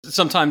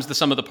Sometimes the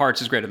sum of the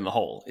parts is greater than the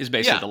whole is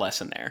basically the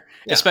lesson there,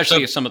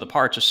 especially if some of the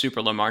parts are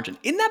super low margin.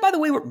 Isn't that, by the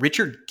way, what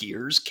Richard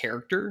Gere's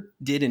character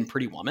did in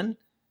Pretty Woman?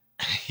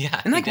 Yeah,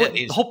 isn't that what,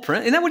 the whole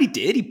print? Isn't that what he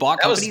did? He bought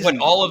companies. That was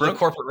what all of the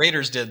corporate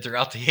raiders did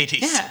throughout the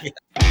 80s. Yeah.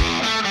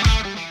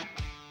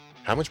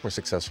 How much more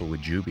successful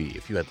would you be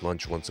if you had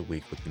lunch once a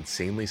week with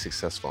insanely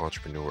successful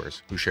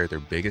entrepreneurs who share their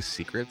biggest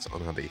secrets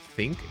on how they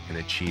think and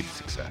achieve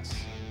success?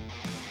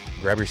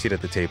 Grab your seat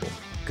at the table,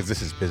 because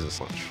this is Business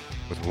Lunch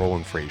with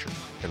Roland Frazier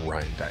and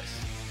Ryan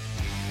Deiss.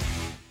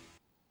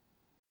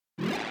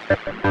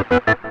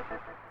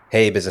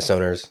 Hey, business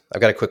owners.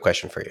 I've got a quick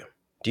question for you.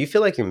 Do you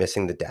feel like you're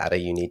missing the data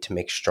you need to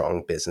make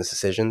strong business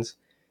decisions?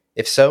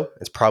 If so,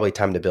 it's probably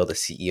time to build a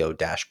CEO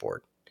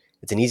dashboard.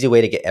 It's an easy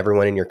way to get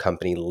everyone in your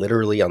company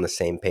literally on the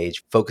same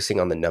page, focusing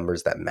on the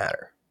numbers that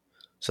matter.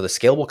 So the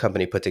Scalable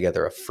Company put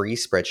together a free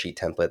spreadsheet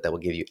template that will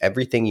give you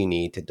everything you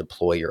need to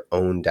deploy your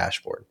own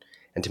dashboard.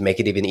 And to make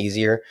it even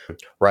easier,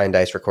 Ryan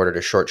Deiss recorded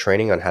a short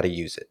training on how to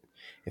use it.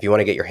 If you want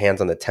to get your hands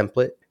on the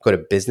template, go to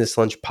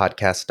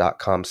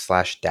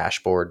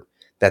businesslunchpodcast.com/dashboard.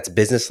 That's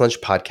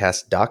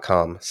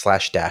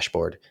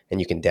businesslunchpodcast.com/dashboard, and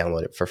you can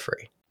download it for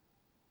free.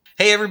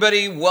 Hey,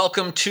 everybody.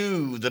 Welcome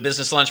to the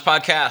Business Lunch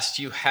Podcast.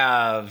 You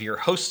have your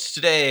hosts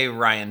today,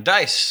 Ryan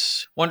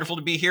Deiss. Wonderful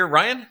to be here.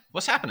 Ryan,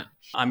 what's happening?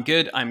 I'm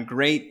good. I'm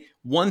great.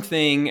 One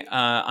thing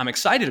I'm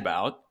excited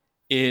about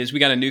is we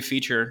got a new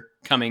feature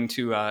coming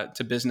to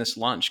Business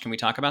Lunch. Can we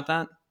talk about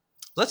that?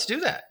 Let's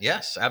do that.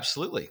 Yes,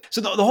 absolutely. So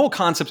the whole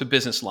concept of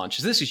Business Lunch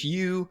is this is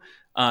you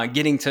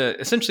getting to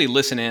essentially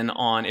listen in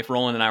on if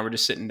Roland and I were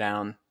just sitting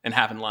down and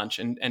having lunch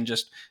and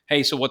just,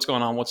 hey, so what's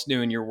going on? What's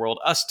new in your world?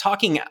 Us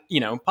talking,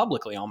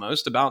 publicly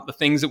almost about the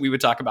things that we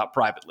would talk about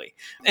privately.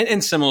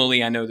 And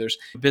similarly, I know there's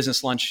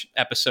Business Lunch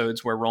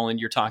episodes where, Roland,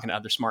 you're talking to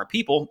other smart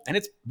people and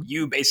it's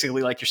you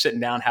basically like you're sitting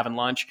down having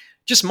lunch,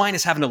 just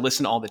minus having to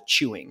listen to all the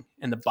chewing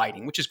and the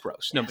biting, which is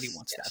gross. Nobody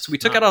wants that. So we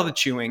took out all the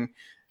chewing,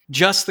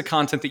 just the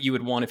content that you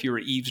would want if you were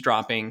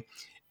eavesdropping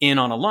in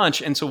on a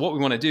lunch. And so what we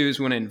want to do is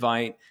we want to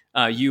invite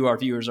you, our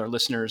viewers, our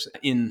listeners,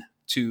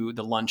 into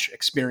the lunch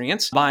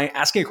experience by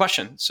asking a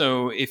question.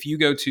 So if you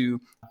go to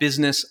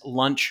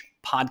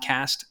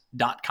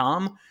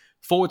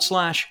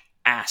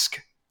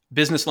businesslunchpodcast.com/ask,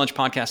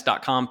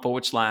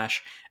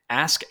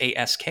 businesslunchpodcast.com/ask,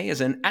 ASK,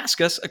 as in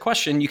ask us a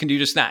question, you can do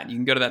just that. You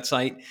can go to that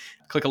site,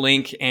 click a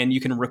link, and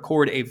you can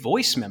record a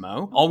voice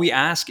memo. All we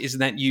ask is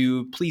that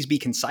you please be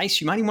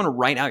concise. You might even want to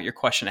write out your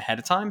question ahead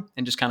of time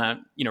and just kind of,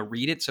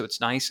 read it so it's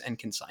nice and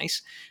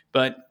concise.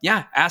 But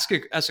yeah, ask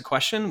us a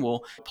question.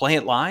 We'll play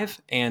it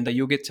live, and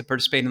you'll get to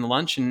participate in the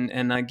lunch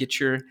and get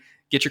your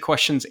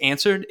questions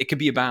answered. It could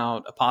be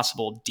about a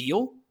possible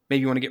deal.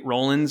 Maybe you want to get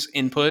Roland's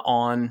input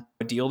on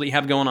a deal that you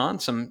have going on,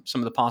 some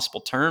of the possible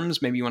terms.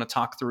 Maybe you want to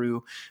talk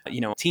through,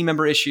 team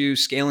member issue,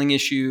 scaling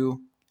issue,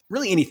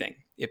 really anything.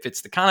 If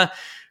it's the kind of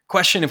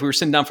question, if we were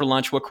sitting down for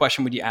lunch, what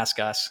question would you ask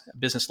us?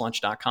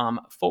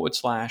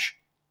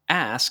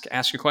 businesslunch.com/ask.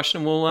 Ask your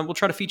question. We'll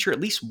try to feature at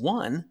least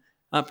one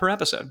per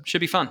episode.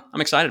 Should be fun. I'm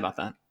excited about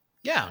that.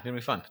 Yeah, it's going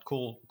to be fun.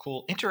 Cool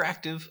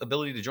interactive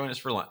ability to join us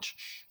for lunch.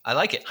 I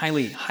like it.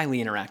 Highly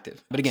interactive.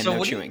 But again,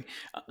 no chewing.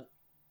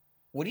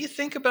 What do you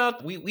think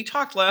about, we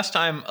talked last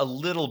time a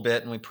little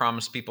bit, and we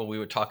promised people we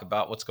would talk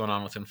about what's going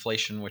on with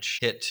inflation, which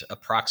hit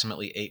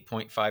approximately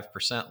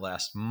 8.5%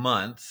 last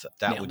month.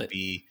 That would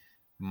be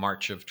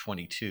March of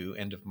 22,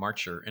 end of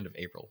March or end of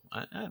April.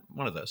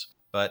 One of those.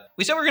 But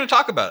we said we were going to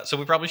talk about it, so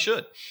we probably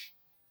should.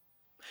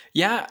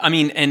 Yeah, I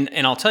mean,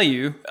 and I'll tell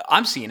you,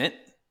 I'm seeing it.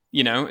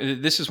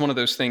 This is one of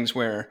those things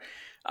where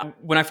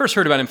when I first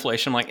heard about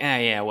inflation, I'm like,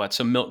 what?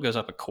 So milk goes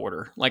up a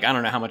quarter. Like, I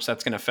don't know how much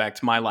that's going to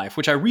affect my life,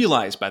 which I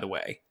realize, by the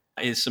way,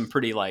 is some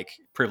pretty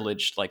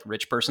privileged,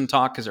 rich person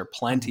talk, because there are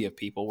plenty of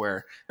people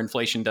where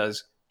inflation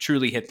does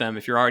truly hit them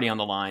if you're already on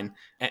the line.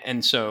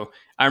 And so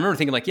I remember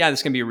thinking this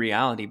is going to be a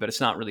reality, but it's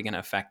not really going to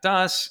affect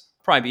us.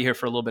 Probably be here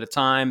for a little bit of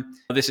time.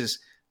 This is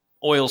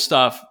oil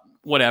stuff,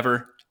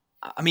 whatever.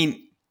 I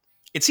mean,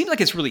 it seems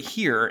like it's really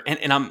here,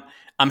 and I'm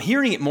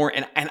hearing it more,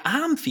 and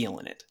I'm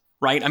feeling it,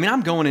 right? I mean,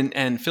 I'm going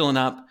and filling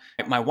up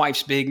my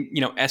wife's big,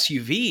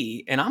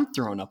 SUV, and I'm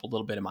throwing up a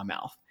little bit in my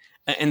mouth.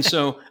 And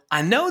so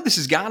I know this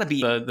has got to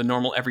be the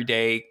normal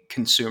everyday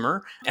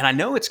consumer. And I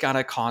know it's got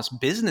to cause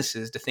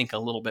businesses to think a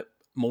little bit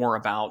more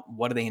about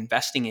what are they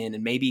investing in.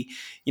 And maybe,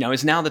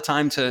 is now the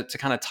time to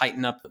kind of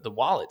tighten up the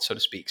wallet, so to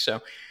speak.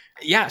 So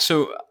yeah,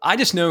 so I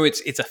just know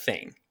it's a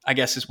thing, I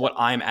guess, is what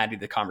I'm adding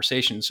to the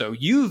conversation. So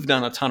you've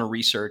done a ton of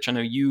research. I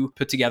know you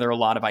put together a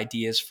lot of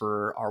ideas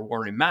for our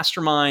War Room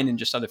Mastermind and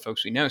just other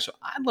folks we know. So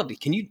I'd love to,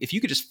 if you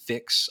could just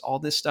fix all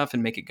this stuff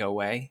and make it go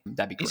away,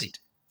 that'd be great. Easy.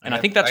 And I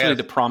think that's really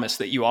the promise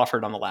that you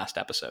offered on the last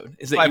episode,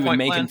 is that you would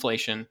make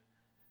inflation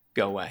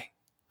go away.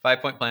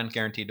 5-point plan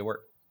guaranteed to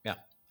work. Yeah.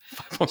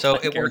 5-point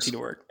plan guaranteed to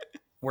work.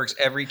 Works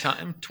every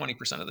time,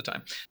 20% of the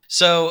time.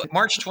 So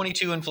March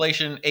 22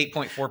 inflation,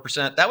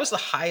 8.4%. That was the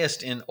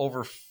highest in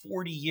over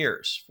 40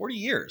 years. 40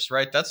 years,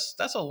 right? That's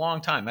a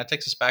long time. That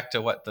takes us back to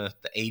the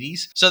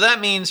 80s. So that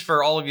means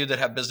for all of you that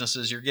have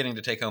businesses, you're getting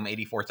to take home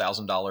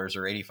 $84,000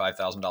 or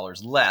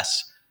 $85,000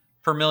 less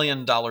per $1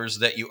 million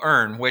that you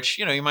earn, which,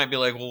 you might be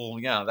like, well,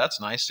 yeah,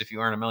 that's nice if you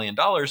earn $1 million,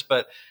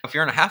 but if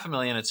you earn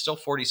 $500,000, it's still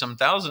 40 some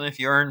thousand. If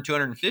you earn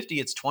 250,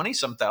 it's 20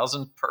 some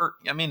thousand per.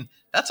 I mean,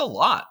 that's a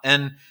lot.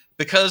 And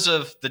because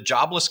of the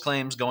jobless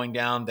claims going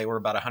down, they were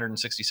about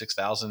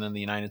 166,000 in the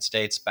United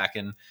States back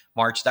in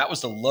March. That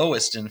was the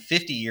lowest in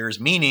 50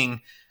 years,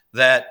 meaning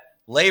that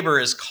labor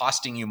is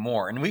costing you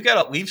more. And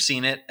we've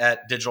seen it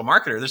at Digital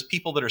Marketer. There's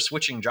people that are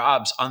switching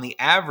jobs. On the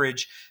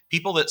average,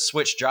 people that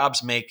switch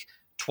jobs make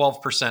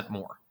 12%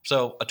 more.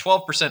 So a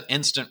 12%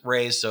 instant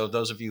raise. So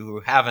those of you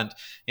who haven't,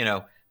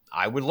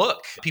 I would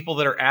look. People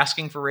that are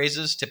asking for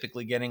raises,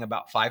 typically getting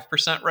about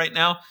 5% right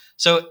now.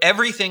 So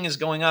everything is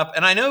going up.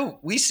 And I know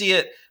we see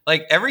it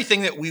like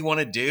everything that we want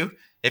to do.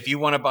 If you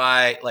want to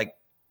buy, like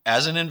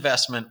as an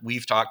investment,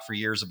 we've talked for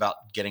years about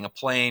getting a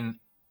plane.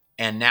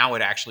 And now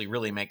it actually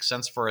really makes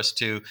sense for us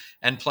to.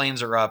 And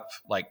planes are up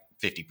like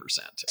 50%.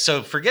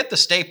 So forget the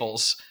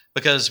staples,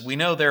 because we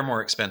know they're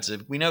more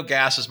expensive. We know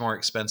gas is more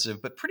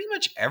expensive, but pretty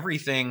much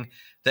everything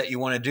that you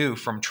want to do,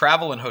 from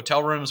travel and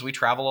hotel rooms, we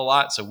travel a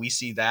lot, so we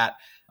see that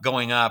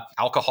going up.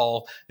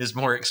 Alcohol is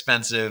more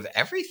expensive.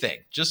 Everything,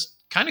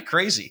 just kind of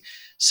crazy.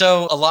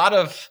 So a lot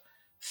of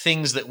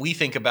things that we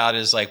think about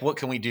is like, what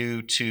can we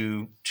do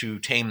to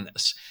tame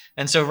this?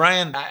 And so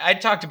Ryan, I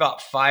talked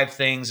about 5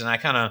 things, and I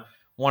kind of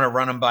want to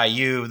run them by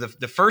you.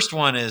 The first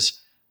one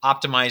is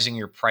optimizing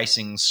your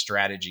pricing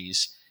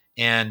strategies.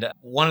 And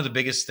one of the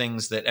biggest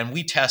things and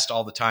we test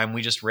all the time,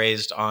 we just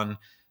raised on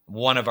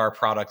one of our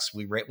products,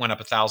 we went up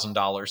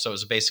 $1,000. So it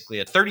was basically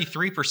a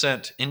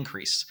 33%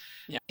 increase.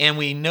 Yeah. And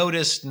we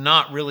noticed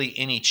not really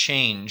any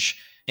change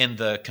in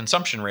the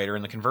consumption rate or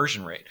in the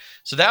conversion rate.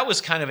 So that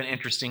was kind of an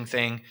interesting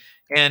thing.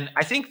 And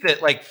I think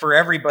that, like, for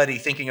everybody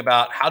thinking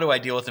about how do I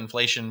deal with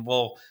inflation,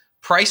 well,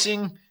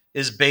 pricing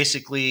is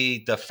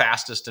basically the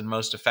fastest and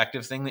most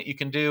effective thing that you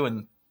can do.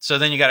 And so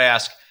then you got to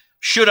ask,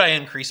 should I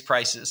increase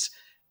prices?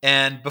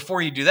 And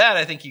before you do that,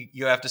 I think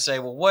you have to say,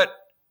 well, what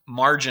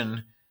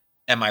margin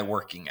am I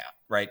working at,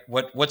 right?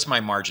 What's my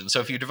margin?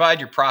 So if you divide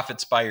your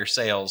profits by your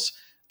sales,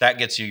 that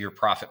gets you your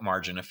profit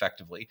margin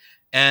effectively.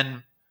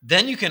 And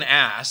then you can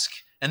ask,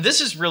 and this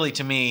is really,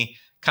 to me,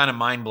 kind of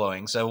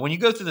mind-blowing. So when you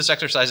go through this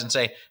exercise and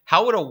say,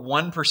 how would a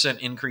 1%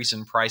 increase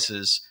in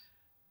prices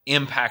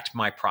impact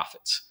my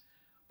profits?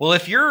 Well,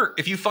 if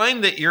you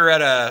find that you're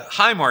at a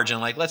high margin,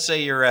 like let's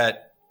say you're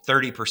at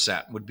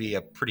 30% would be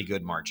a pretty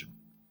good margin,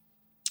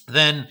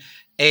 then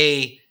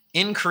a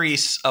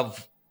increase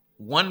of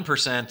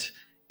 1%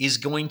 is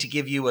going to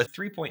give you a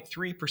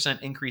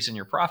 3.3% increase in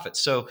your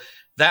profits. So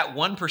that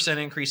 1%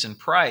 increase in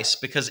price,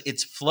 because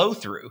it's flow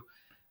through,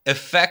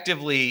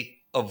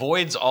 effectively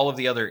avoids all of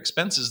the other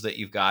expenses that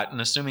you've got.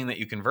 And assuming that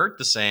you convert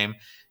the same,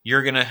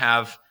 you're going to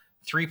have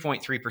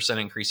 3.3%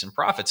 increase in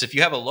profits. If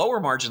you have a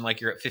lower margin,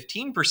 like you're at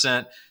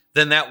 15%,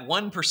 then that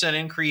 1%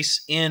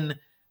 increase in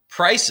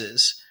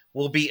prices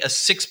will be a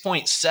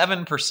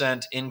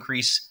 6.7%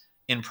 increase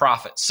in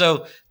profits.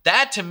 So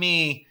that, to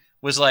me,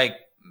 was like,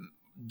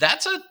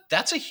 that's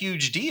a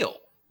huge deal,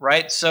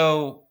 right?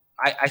 So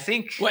I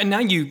think. Well, and now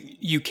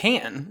you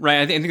can,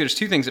 right? I think there's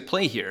 2 things at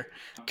play here,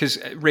 because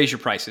raise your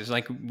prices.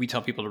 Like, we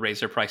tell people to raise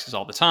their prices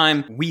all the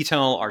time. We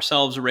tell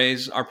ourselves to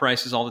raise our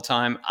prices all the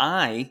time.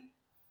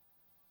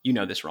 You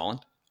know this,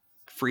 Roland,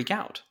 freak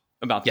out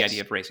about the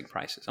idea of raising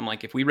prices. I'm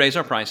like, if we raise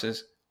our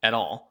prices at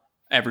all,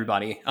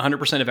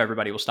 100% of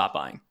everybody will stop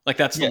buying. Like,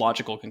 that's the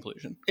logical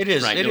conclusion. It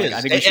is. Right? It is. Like,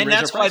 I think we should and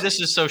that's why this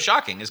is so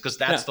shocking, is because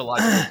that's the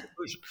logical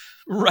conclusion.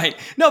 Right.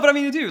 No, but I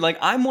mean, you do. Like,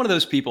 I'm one of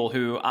those people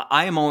who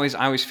I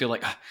always feel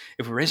like,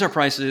 if we raise our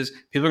prices,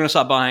 people are going to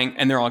stop buying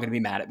and they're all going to be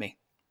mad at me.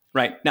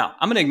 Right. Now,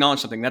 I'm going to acknowledge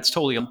something. That's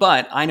totally,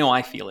 but I know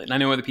I feel it and I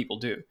know other people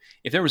do.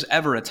 If there was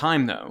ever a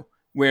time, though,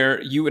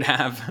 where you would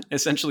have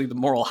essentially the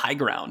moral high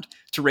ground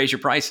to raise your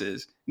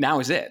prices,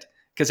 now is it.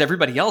 Because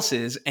everybody else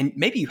is, and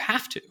maybe you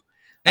have to.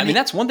 I mean,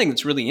 that's one thing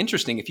that's really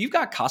interesting. If you've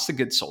got cost of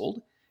goods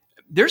sold,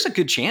 there's a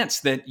good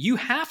chance that you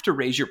have to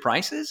raise your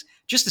prices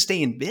just to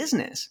stay in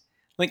business.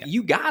 Like,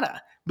 you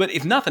gotta. But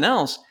if nothing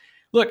else,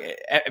 look,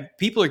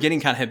 people are getting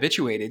kind of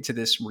habituated to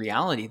this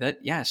reality that,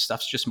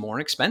 stuff's just more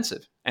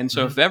expensive. And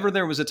so if ever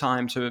there was a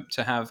time to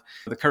have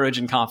the courage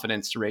and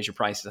confidence to raise your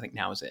prices, I think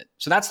now is it.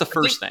 So that's the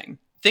first thing.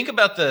 Think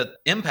about the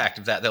impact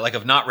of that like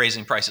of not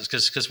raising prices.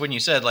 Because when you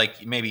said,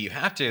 like, maybe you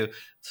have to.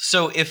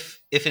 So if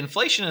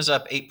inflation is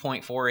up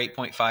 8.4,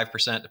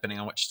 8.5%, depending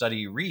on which study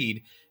you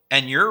read,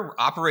 and you're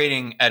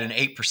operating at an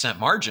 8%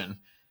 margin,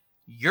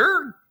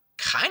 you're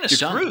kind of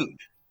screwed, done.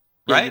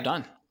 right? Yeah, you're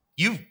done.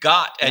 You've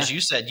got, as you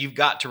said, you've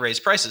got to raise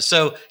prices.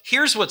 So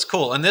here's what's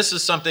cool. And this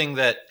is something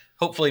that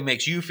hopefully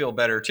makes you feel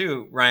better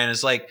too, Ryan,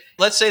 is like,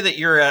 let's say that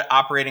you're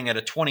operating at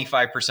a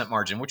 25%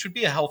 margin, which would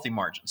be a healthy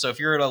margin. So if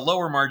you're at a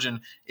lower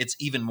margin, it's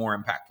even more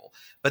impactful.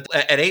 But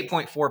at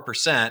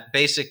 8.4%,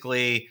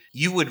 basically,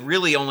 you would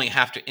really only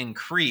have to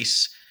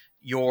increase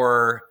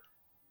your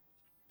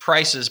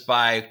prices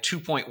by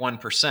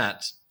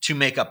 2.1% to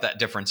make up that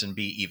difference and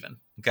be even.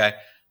 Okay.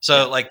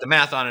 So like the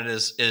math on it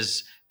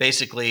is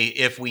basically,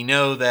 if we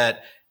know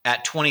that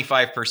at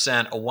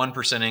 25%, a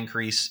 1%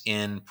 increase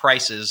in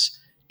prices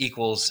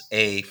equals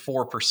a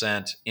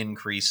 4%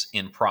 increase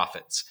in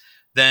profits.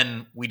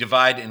 Then we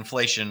divide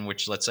inflation,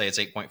 which let's say it's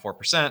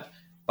 8.4%,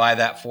 by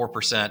that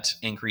 4%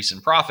 increase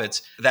in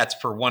profits. That's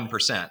per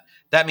 1%.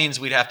 That means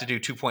we'd have to do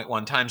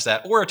 2.1 times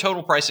that, or a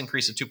total price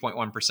increase of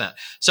 2.1%.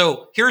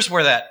 So here's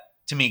where that,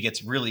 to me,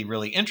 gets really,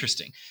 really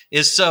interesting.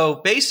 Is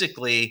so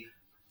basically,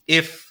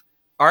 if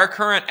our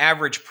current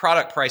average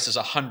product price is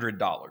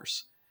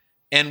 $100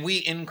 and we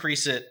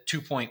increase it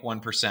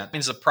 2.1%, it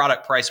means the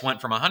product price went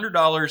from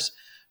 $100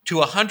 to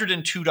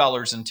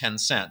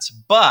 $102.10.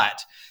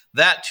 But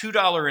that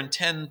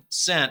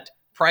 $2.10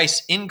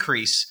 price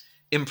increase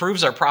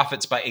improves our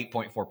profits by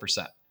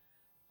 8.4%.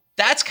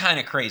 That's kind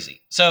of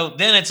crazy. So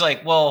then it's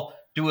like, well,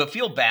 do we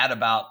feel bad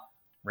about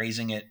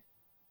raising it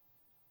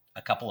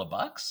a couple of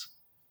bucks?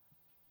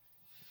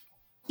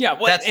 Yeah,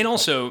 well, and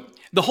also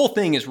the whole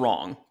thing is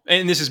wrong.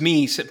 And this is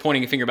me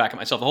pointing a finger back at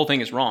myself. The whole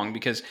thing is wrong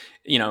because,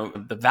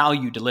 the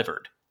value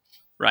delivered,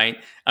 right?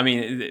 I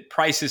mean, the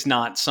price is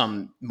not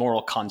some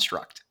moral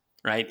construct,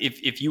 right?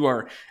 If you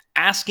are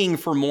asking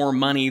for more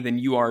money than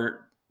you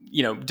are,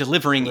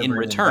 delivering in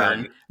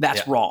return,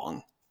 that's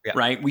wrong. Yeah.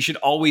 Right? We should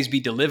always be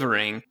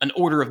delivering an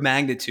order of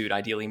magnitude,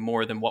 ideally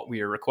more than what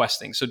we are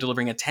requesting. So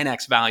delivering a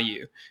 10x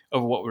value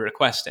over what we're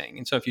requesting.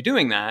 And so if you're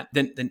doing that,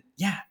 then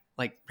yeah,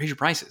 like raise your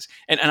prices.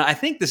 And I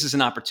think this is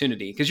an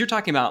opportunity because you're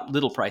talking about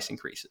little price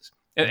increases,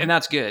 and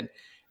that's good.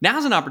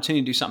 Now's an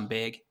opportunity to do something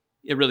big.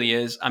 It really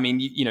is. I mean,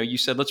 you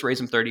said let's raise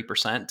them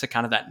 30% to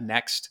kind of that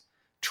next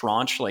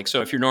tranche. Like,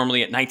 so if you're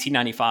normally at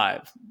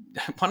 $19.95,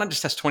 why not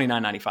just test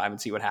 $29.95 and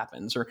see what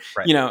happens? Or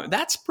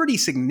that's pretty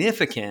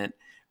significant.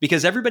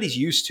 Because everybody's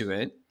used to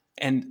it,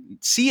 and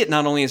see it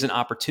not only as an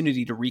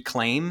opportunity to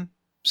reclaim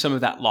some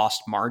of that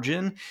lost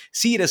margin,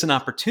 see it as an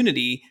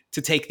opportunity to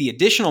take the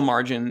additional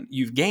margin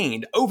you've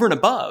gained over and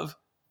above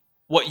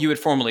what you had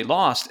formerly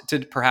lost to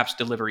perhaps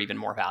deliver even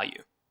more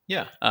value.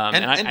 Yeah.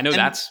 And I know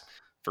that's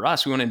for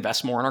us, we want to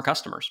invest more in our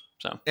customers.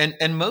 So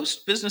and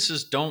most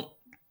businesses don't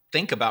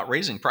think about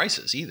raising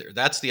prices either.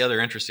 That's the other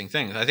interesting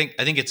thing. I think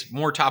it's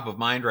more top of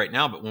mind right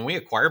now, but when we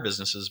acquire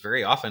businesses,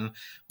 very often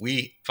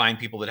we find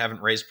people that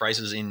haven't raised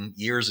prices in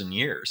years and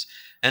years.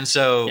 And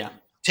so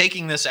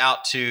taking this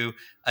out to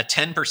a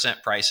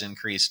 10% price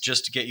increase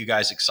just to get you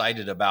guys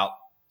excited about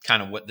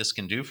kind of what this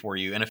can do for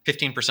you. And a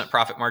 15%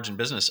 profit margin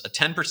business, a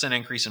 10%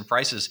 increase in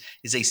prices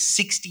is a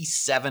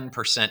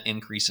 67%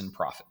 increase in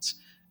profits.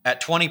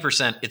 At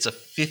 20%, it's a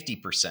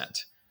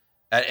 50%.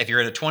 If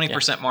you're at a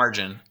 20%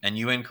 margin and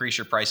you increase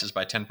your prices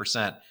by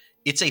 10%,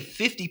 it's a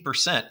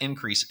 50%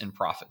 increase in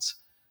profits.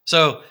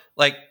 So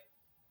like,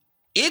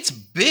 it's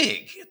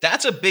big.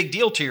 That's a big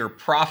deal to your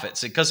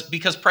profits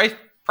because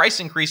price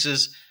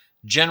increases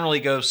generally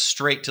go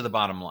straight to the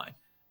bottom line.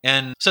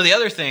 And so the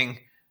other thing,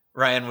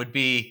 Ryan, would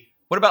be,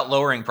 what about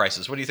lowering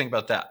prices? What do you think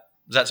about that?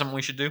 Is that something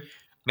we should do?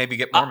 Maybe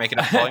get more, make it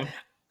up volume?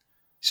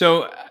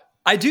 So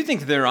I do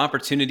think there are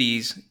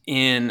opportunities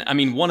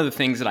one of the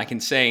things that I can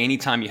say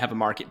anytime you have a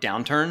market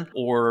downturn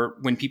or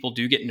when people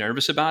do get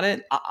nervous about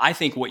it, I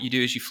think what you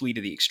do is you flee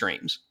to the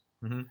extremes.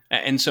 Mm-hmm.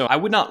 And so I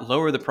would not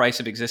lower the price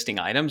of existing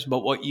items, but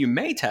what you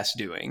may test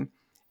doing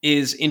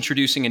is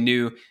introducing a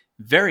new,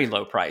 very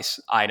low price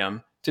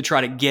item to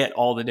try to get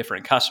all the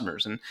different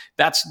customers. And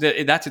that's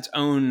its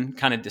own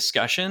kind of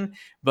discussion.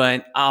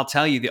 But I'll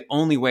tell you, the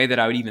only way that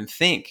I would even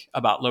think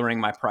about lowering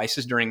my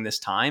prices during this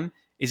time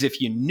is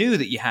if you knew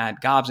that you had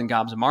gobs and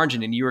gobs of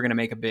margin and you were going to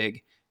make a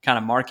big kind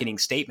of marketing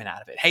statement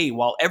out of it. Hey,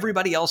 while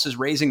everybody else is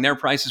raising their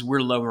prices, we're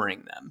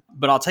lowering them.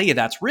 But I'll tell you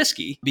that's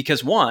risky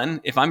because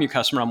one, if I'm your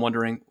customer, I'm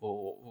wondering,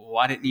 well,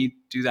 why didn't you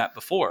do that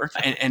before?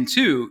 And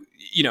two,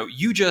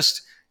 you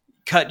just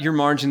cut your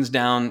margins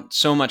down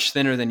so much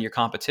thinner than your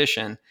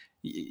competition.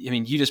 I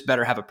mean, you just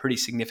better have a pretty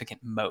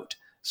significant moat.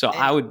 So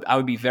I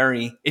would be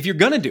if you're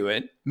going to do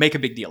it, make a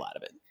big deal out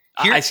of it.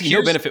 I see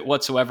no benefit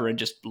whatsoever in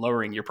just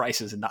lowering your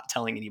prices and not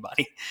telling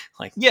anybody.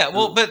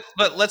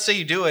 But let's say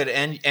you do it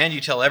and you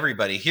tell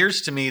everybody.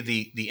 Here's to me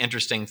the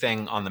interesting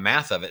thing on the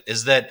math of it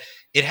is that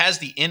it has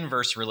the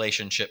inverse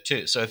relationship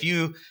too. So if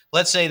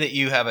let's say that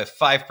you have a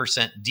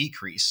 5%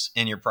 decrease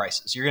in your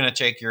prices, you're going to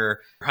take your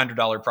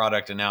 $100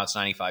 product and now it's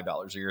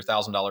 $95, or your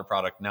 $1,000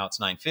 product and now it's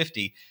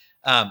 $950.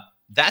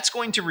 That's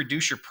going to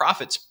reduce your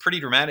profits pretty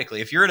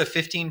dramatically. If you're at a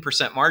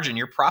 15% margin,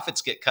 your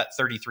profits get cut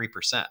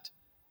 33%.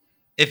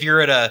 If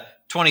you're at a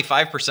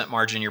 25%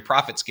 margin, your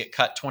profits get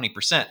cut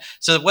 20%.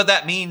 So what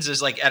that means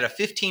is like at a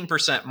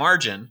 15%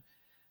 margin,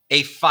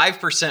 a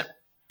 5%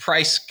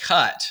 price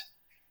cut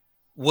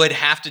would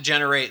have to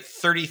generate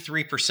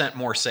 33%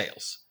 more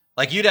sales.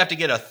 Like you'd have to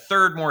get a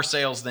third more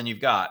sales than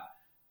you've got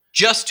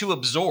just to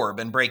absorb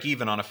and break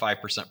even on a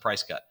 5%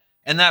 price cut.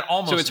 And that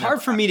almost... So it's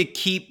hard for me to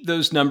keep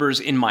those numbers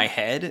in my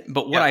head,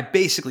 but what I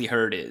basically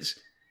heard is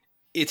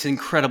it's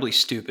incredibly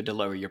stupid to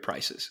lower your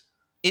prices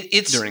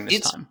during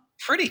this time.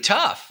 Pretty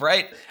tough,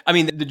 right? I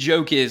mean, the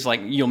joke is like,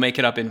 you'll make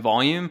it up in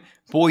volume.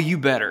 Boy, you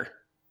better.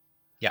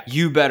 Yeah.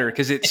 You better,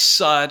 because it's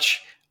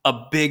such a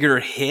bigger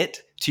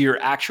hit to your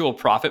actual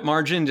profit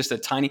margin, just a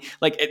tiny,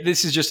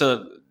 this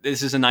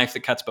is a knife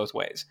that cuts both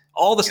ways.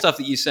 All the stuff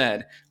that you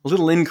said,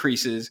 little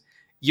increases,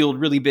 yield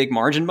really big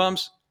margin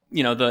bumps.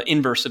 The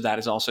inverse of that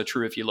is also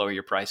true if you lower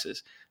your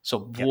prices. So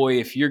boy,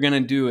 if you're going to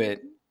do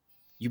it,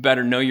 you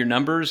better know your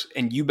numbers,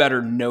 and you better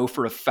know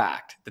for a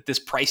fact that this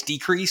price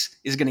decrease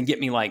is going to get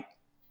me like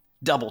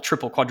double,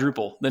 triple,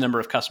 quadruple the number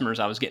of customers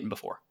I was getting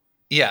before.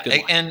 Yeah.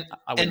 And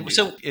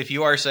so if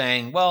you are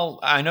saying, well,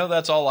 I know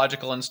that's all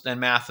logical and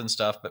math and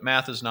stuff, but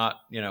math is not,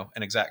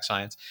 an exact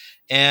science.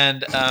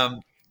 And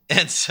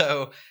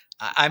so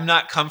I'm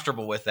not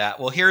comfortable with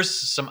that. Well,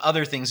 here's some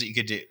other things that you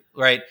could do,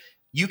 right?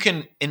 You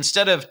can,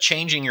 instead of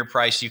changing your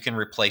price, you can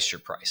replace your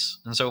price.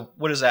 And so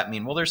what does that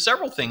mean? Well, there's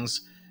several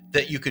things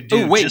that you could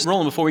do. Oh, wait,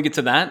 Roland, before we get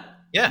to that,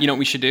 yeah. You know what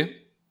we should do?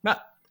 Yeah.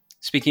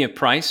 Speaking of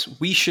price,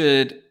 we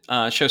should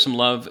show some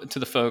love to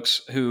the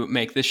folks who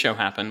make this show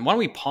happen. Why don't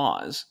we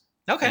pause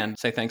and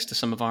say thanks to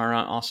some of our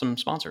awesome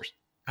sponsors?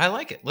 I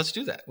like it. Let's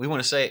do that. We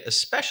want to say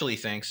especially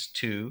thanks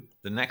to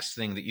the next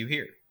thing that you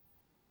hear.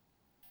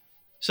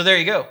 So there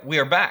you go. We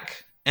are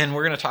back, and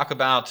we're going to talk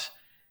about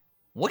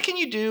what can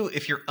you do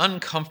if you're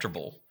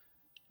uncomfortable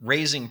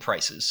raising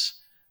prices.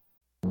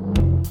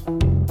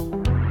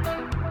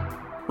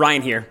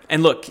 Ryan here.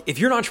 And look, if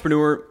you're an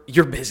entrepreneur,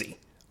 you're busy,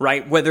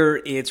 right?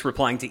 Whether it's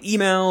replying to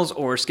emails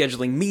or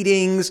scheduling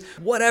meetings,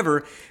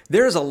 whatever,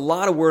 there's a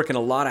lot of work and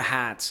a lot of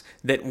hats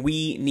that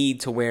we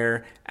need to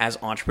wear as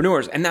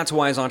entrepreneurs. And that's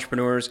why as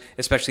entrepreneurs,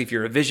 especially if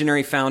you're a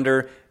visionary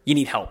founder, you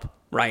need help,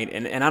 right?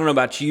 And I don't know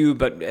about you,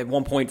 but at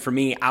one point for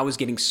me, I was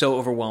getting so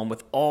overwhelmed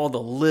with all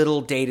the little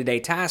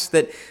day-to-day tasks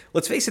that,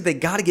 let's face it, they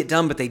got to get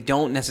done, but they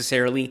don't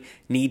necessarily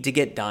need to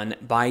get done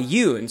by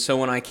you. And so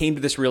when I came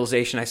to this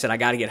realization, I said, I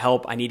got to get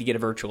help. I need to get a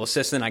virtual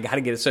assistant. I got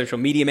to get a social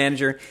media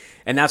manager.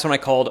 And that's when I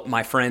called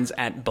my friends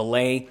at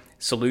Belay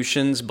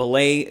Solutions.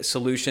 Belay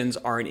Solutions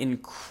are an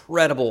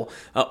incredible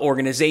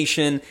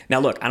organization. Now,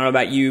 look, I don't know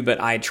about you,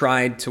 but I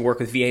tried to work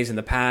with VAs in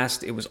the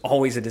past. It was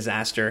always a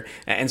disaster.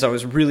 And so I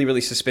was really, really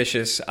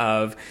suspicious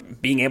of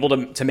being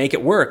able to make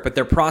it work. But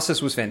their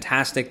process was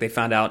fantastic. They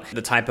found out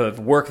the type of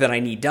work that I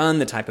need done,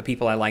 the type of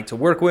people I like to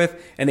work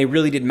with, and they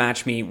really did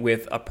match me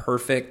with a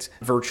perfect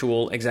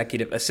virtual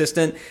executive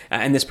assistant.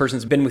 And this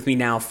person's been with me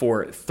now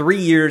for 3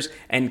 years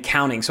and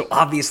counting. So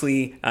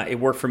obviously,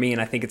 it worked for me,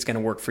 and I think it's going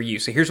to work for you.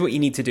 So here's what you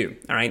need to do.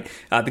 All right.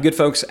 The good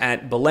folks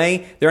at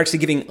Belay, they're actually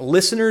giving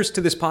listeners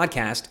to this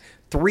podcast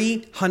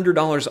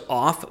 $300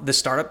 off the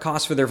startup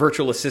cost for their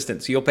virtual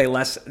assistant. So you'll pay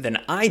less than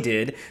I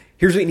did.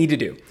 Here's what you need to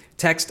do.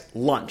 Text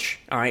LUNCH.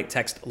 All right.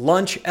 Text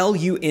LUNCH,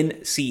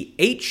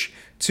 LUNCH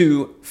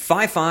to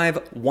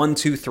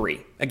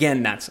 55123.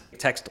 Again, that's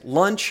text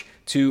LUNCH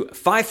to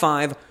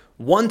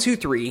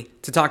 55123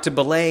 to talk to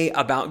Belay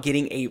about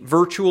getting a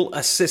virtual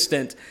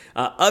assistant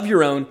of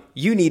your own.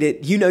 You need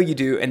it. You know you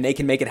do, and they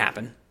can make it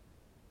happen.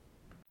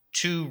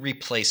 To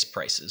replace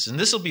prices. And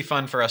this will be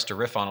fun for us to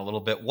riff on a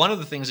little bit. One of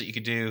the things that you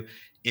could do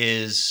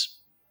is,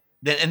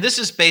 and this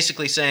is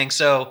basically saying,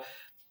 so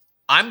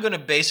I'm going to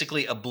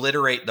basically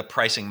obliterate the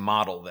pricing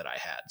model that I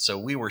had. So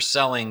we were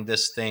selling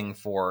this thing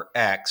for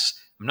X.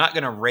 I'm not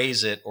going to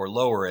raise it or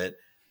lower it.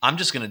 I'm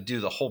just going to do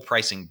the whole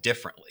pricing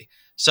differently.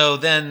 So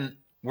then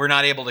we're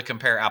not able to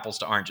compare apples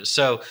to oranges.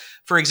 So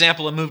for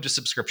example, a move to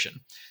subscription.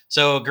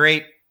 So a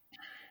great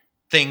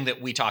thing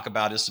that we talk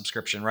about is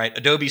subscription, right?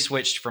 Adobe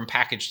switched from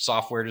packaged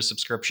software to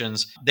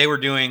subscriptions. They were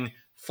doing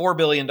 $4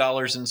 billion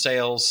in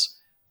sales.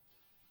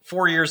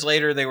 4 years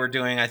later, they were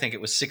doing, I think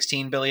it was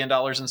 $16 billion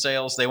in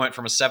sales. They went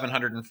from a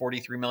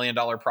 $743 million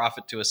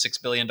profit to a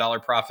 $6 billion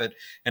profit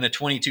and a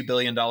 $22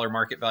 billion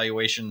market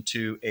valuation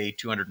to a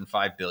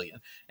 $205 billion.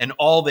 And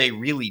all they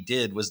really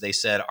did was they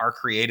said, our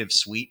creative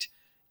suite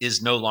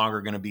is no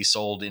longer going to be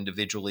sold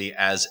individually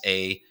as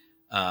a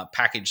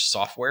packaged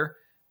software.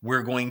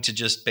 We're going to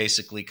just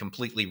basically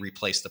completely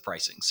replace the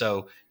pricing.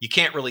 So you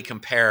can't really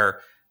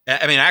compare.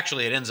 I mean,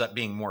 actually, it ends up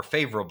being more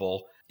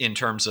favorable in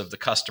terms of the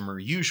customer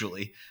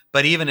usually.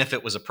 But even if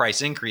it was a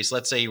price increase,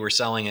 let's say you were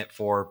selling it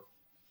for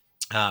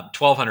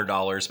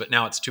 $1,200, but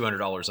now it's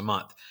 $200 a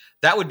month.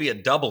 That would be a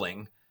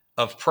doubling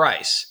of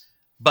price.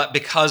 But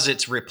because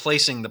it's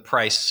replacing the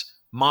price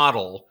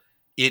model,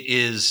 it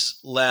is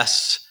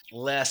less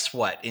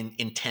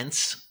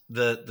intense.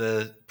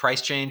 The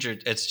price change, or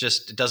it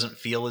doesn't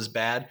feel as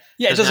bad.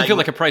 Yeah, it doesn't feel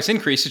like a price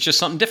increase. It's just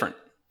something different.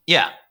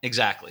 Yeah,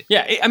 exactly.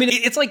 Yeah, I mean,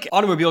 it's like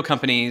automobile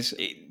companies.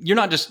 You're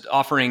not just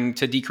offering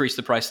to decrease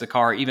the price of the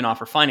car, even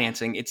offer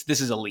financing.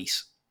 This is a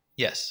lease.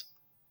 Yes.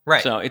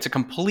 Right. So it's a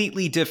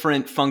completely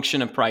different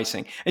function of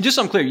pricing. And just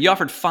so I'm clear, you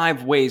offered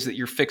 5 ways that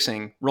you're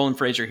fixing, Roland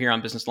Fraser here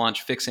on Business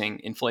Launch, fixing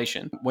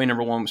inflation. Way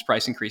number 1 was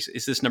price increase.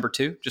 Is this number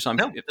 2? Just so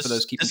for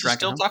those keeping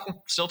track.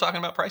 Still talking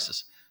about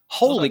prices.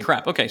 Holy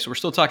crap. Okay, so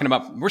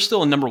we're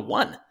still in number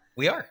 1.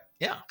 We are.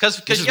 Yeah. Because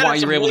this is why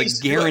you're able to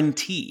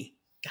guarantee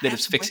that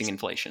it's fixing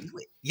inflation.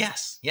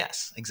 Yes,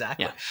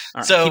 exactly. Yeah. All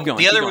right, so keep going,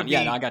 the other would be,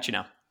 I got you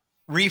now.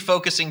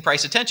 Refocusing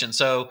price attention.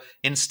 So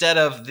instead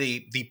of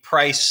the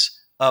price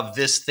of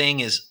this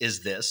thing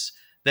is this,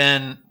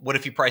 then what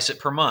if you price it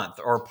per month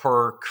or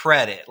per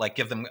credit, like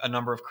give them a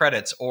number of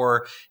credits,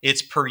 or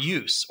it's per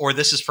use, or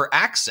this is for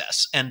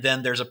access, and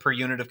then there's a per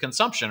unit of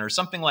consumption or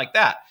something like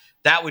that.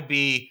 That would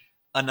be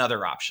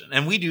another option.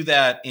 And we do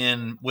that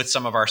with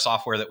some of our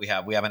software that we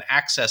have. We have an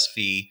access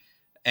fee,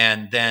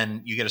 and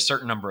then you get a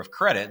certain number of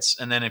credits.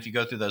 And then if you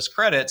go through those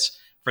credits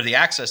for the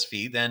access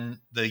fee, then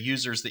the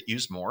users that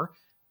use more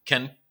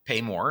can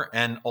pay more.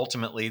 And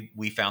ultimately,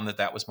 we found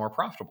that was more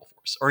profitable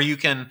for us. Or you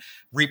can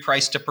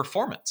reprice to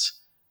performance.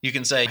 You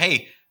can say,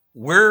 hey,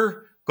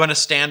 we're going to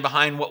stand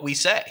behind what we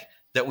say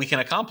that we can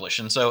accomplish.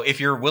 And so if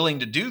you're willing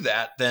to do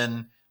that,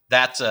 then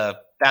that's a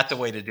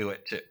way to do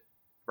it too.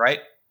 Right?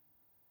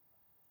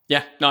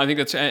 Yeah, no, I think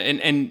that's,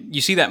 and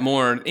you see that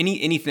more,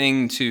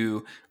 anything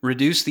to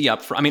reduce the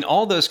upfront. I mean,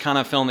 all those kind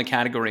of fell in the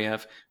category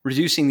of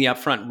reducing the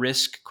upfront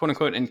risk, quote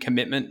unquote, and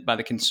commitment by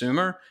the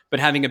consumer, but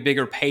having a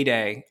bigger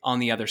payday on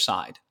the other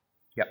side.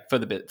 Yep. For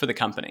the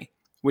company,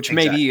 which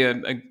Exactly. may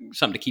be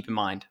something to keep in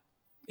mind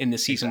in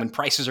this season when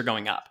prices are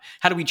going up.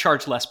 How do we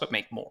charge less but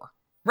make more?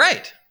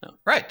 Right.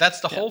 Right. That's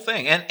the whole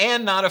thing.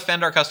 And not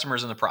offend our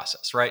customers in the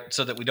process, right?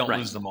 So that we don't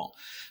lose them all.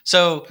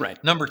 So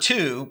number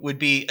 2 would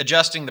be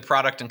adjusting the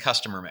product and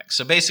customer mix.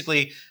 So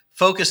basically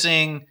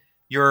focusing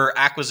your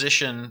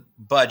acquisition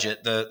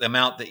budget, the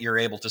amount that you're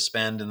able to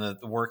spend and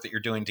the work that you're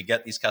doing to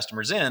get these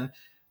customers in,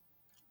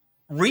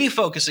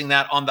 refocusing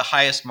that on the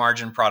highest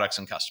margin products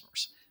and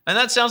customers. And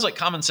that sounds like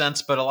common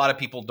sense, but a lot of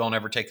people don't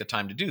ever take the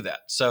time to do that.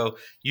 So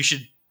you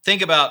should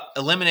think about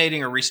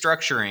eliminating or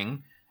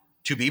restructuring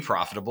to be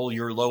profitable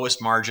your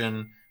lowest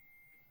margin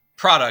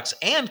products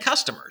and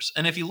customers.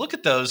 And if you look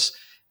at those,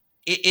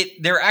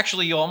 they're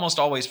actually, you'll almost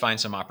always find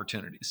some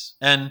opportunities.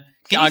 And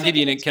can I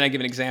give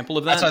an example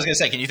of that? That's what I was going to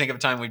say. Can you think of a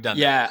time we've done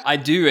that? Yeah, I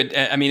do.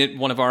 I mean, at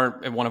one of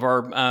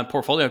our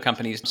portfolio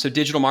companies. So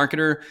Digital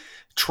Marketer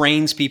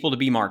trains people to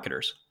be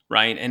marketers.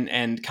 Right.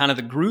 And kind of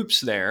the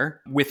groups there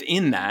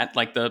within that,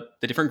 like the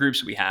different groups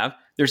that we have,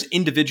 there's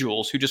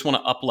individuals who just want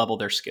to up level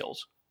their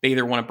skills. They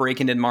either want to break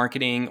into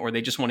marketing or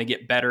they just want to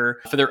get better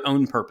for their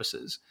own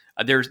purposes.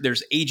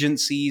 There's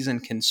agencies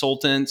and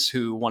consultants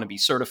who want to be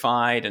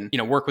certified and,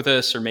 work with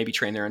us or maybe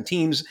train their own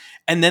teams.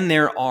 And then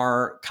there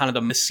are kind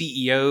of the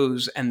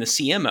CEOs and the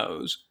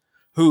CMOs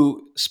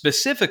who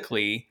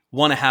specifically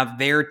want to have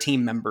their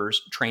team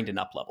members trained and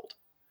up leveled.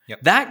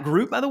 Yep. That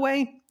group, by the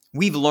way,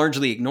 we've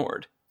largely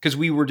ignored. Because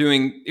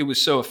it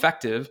was so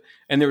effective.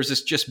 And there was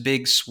this just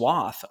big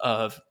swath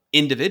of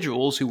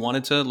individuals who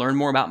wanted to learn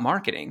more about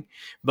marketing.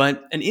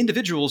 But an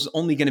individual is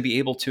only going to be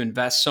able to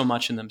invest so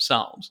much in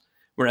themselves.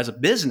 Whereas a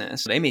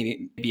business, they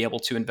may be able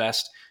to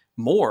invest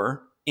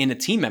more in a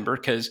team member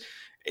because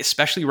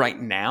especially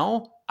right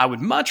now, I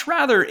would much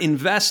rather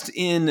invest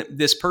in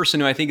this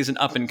person who I think is an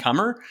up and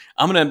comer.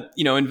 I'm going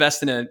to,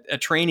 invest in a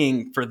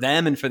training for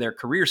them and for their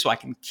career so I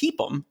can keep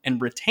them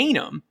and retain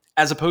them,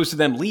 as opposed to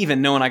them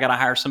leaving knowing I got to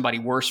hire somebody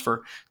worse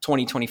for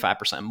 20,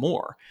 25%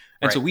 more.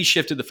 And so we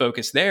shifted the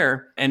focus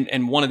there.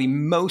 And one of the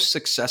most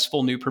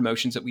successful new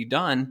promotions that we've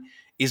done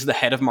is the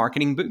head of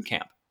marketing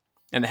bootcamp.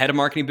 And the head of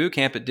marketing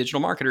bootcamp at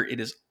Digital Marketer, it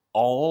is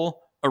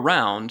all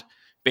around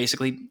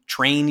basically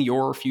train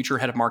your future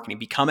head of marketing,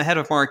 become a head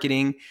of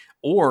marketing,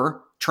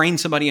 or train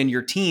somebody on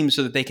your team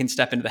so that they can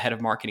step into the head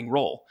of marketing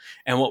role.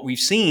 And what we've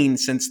seen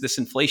since this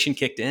inflation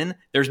kicked in,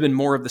 there's been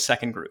more of the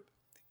second group.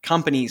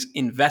 Companies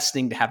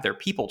investing to have their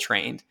people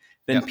trained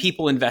than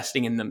people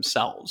investing in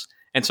themselves.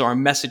 And so our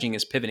messaging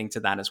is pivoting to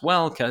that as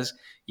well, because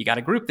you got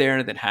a group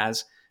there that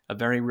has a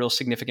very real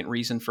significant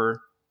reason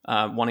for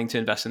wanting to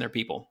invest in their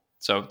people.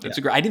 So that's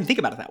I didn't think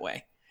about it that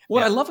way.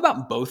 What I love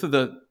about both of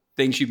the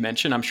things you've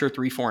mentioned, I'm sure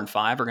 3, 4, and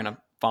 5 are going to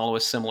follow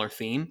a similar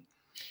theme.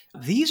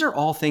 These are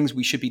all things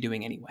we should be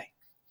doing anyway.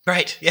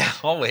 Right. Yeah,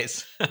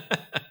 always.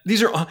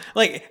 These are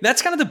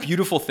that's kind of the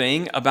beautiful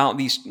thing about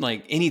these,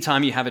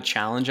 anytime you have a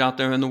challenge out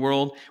there in the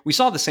world. We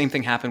saw the same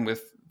thing happen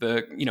with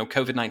the,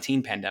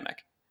 COVID-19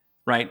 pandemic,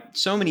 right?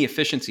 So many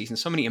efficiencies and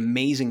so many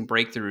amazing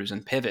breakthroughs,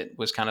 and pivot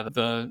was kind of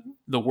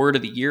the word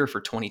of the year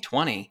for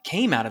 2020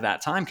 came out of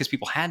that time because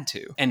people had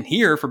to. And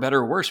here, for better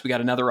or worse, we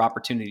got another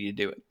opportunity to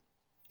do it.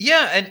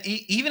 Yeah, and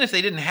even if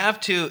they didn't have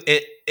to,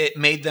 it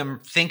made them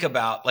think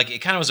about, it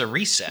kind of was a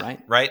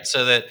reset, right?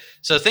 So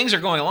things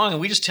are going along,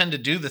 and we just tend to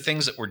do the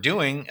things that we're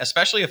doing,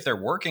 especially if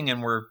they're working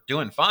and we're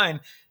doing fine,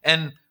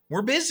 and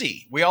we're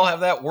busy. We all have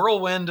that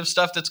whirlwind of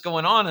stuff that's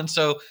going on, and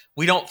so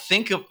we don't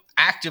think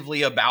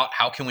actively about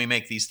how can we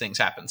make these things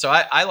happen. So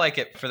I like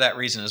it for that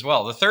reason as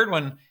well. The third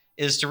one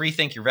is to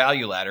rethink your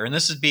value ladder, and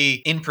this would be,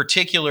 in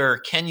particular,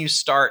 can you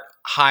start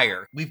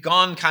higher? We've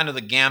gone kind of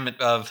the gamut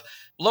of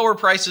lower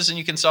prices and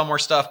you can sell more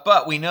stuff,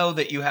 but we know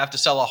that you have to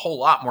sell a whole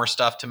lot more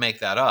stuff to make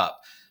that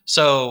up.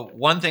 So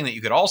one thing that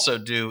you could also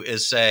do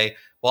is say,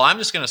 well, I'm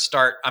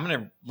going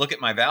to look at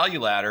my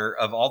value ladder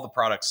of all the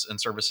products and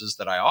services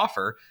that I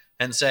offer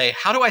and say,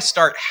 how do I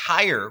start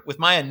higher with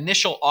my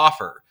initial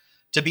offer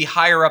to be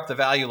higher up the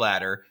value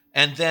ladder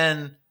and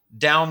then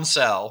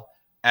downsell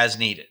as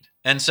needed?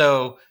 And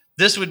so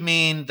this would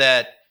mean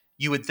that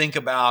you would think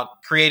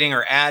about creating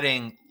or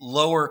adding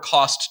lower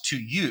cost to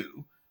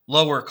you,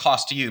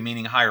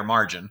 meaning higher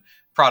margin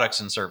products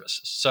and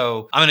services.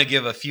 So I'm going to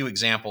give a few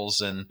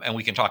examples and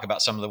we can talk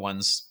about some of the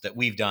ones that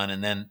we've done.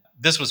 And then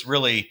this was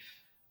really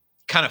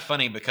kind of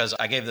funny because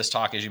I gave this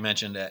talk, as you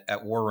mentioned,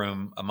 at War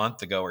Room a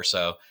month ago or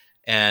so.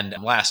 And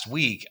last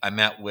week, I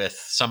met with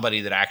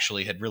somebody that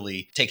actually had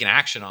really taken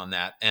action on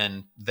that,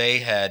 and they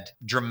had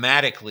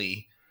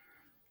dramatically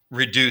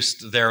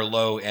reduced their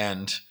low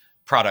end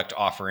product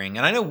offering.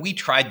 And I know we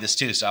tried this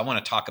too, so I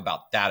want to talk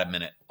about that a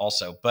minute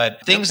also.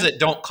 But things that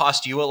don't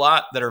cost you a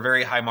lot, that are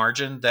very high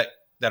margin, that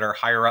are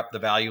higher up the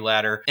value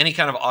ladder, any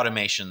kind of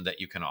automation that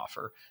you can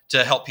offer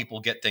to help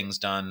people get things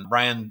done.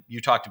 Brian,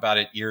 you talked about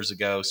it years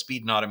ago.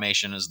 Speed and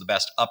automation is the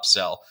best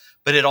upsell,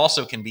 but it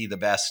also can be the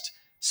best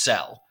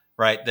sell,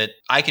 right? That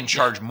I can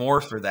charge more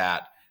for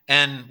that.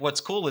 And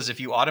what's cool is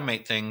if you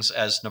automate things,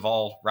 as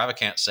Naval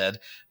Ravikant said,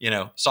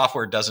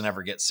 software doesn't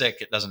ever get sick.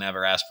 It doesn't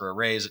ever ask for a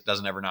raise. It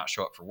doesn't ever not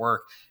show up for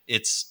work.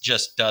 It's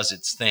just does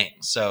its thing.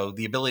 So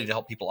the ability to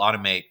help people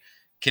automate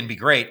can be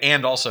great.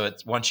 And also,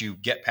 once you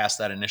get past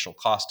that initial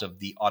cost of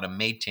the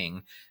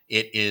automating,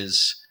 it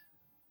is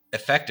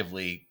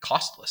effectively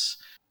costless.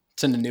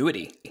 It's an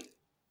annuity.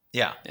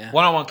 Yeah.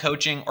 One-on-one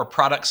coaching or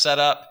product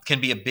setup can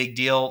be a big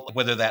deal,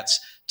 whether that's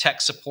tech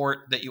support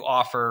that you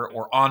offer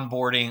or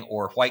onboarding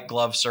or white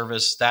glove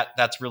service.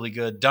 That's really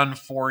good. Done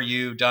for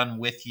you, done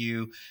with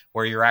you,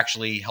 where you're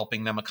actually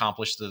helping them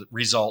accomplish the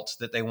result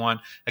that they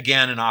want.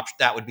 Again,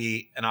 that would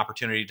be an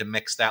opportunity to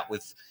mix that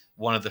with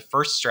one of the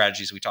first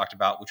strategies we talked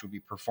about, which would be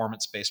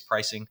performance-based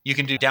pricing. You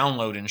can do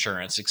download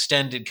insurance,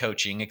 extended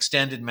coaching,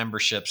 extended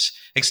memberships,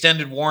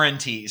 extended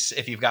warranties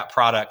if you've got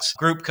products,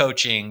 group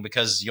coaching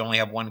because you only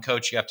have one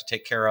coach you have to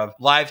take care of,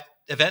 live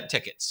event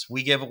tickets.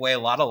 We give away a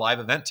lot of live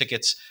event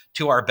tickets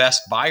to our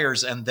best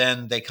buyers, and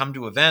then they come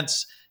to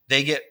events,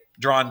 they get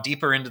drawn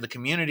deeper into the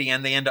community,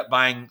 and they end up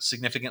buying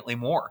significantly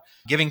more,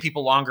 giving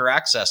people longer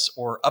access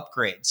or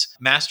upgrades,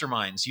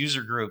 masterminds,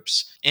 user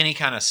groups, any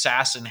kind of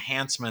SaaS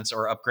enhancements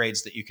or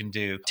upgrades that you can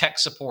do, tech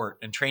support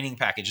and training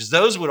packages.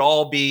 Those would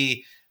all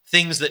be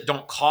things that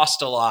don't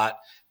cost a lot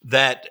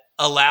that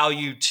allow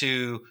you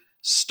to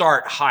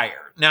start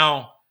higher.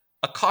 Now,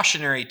 a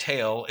cautionary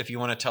tale, if you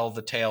want to tell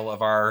the tale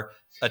of our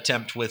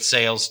attempt with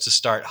sales to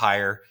start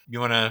higher.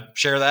 You want to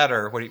share that,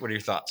 or what are your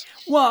thoughts?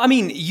 Well, I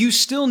mean, you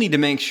still need to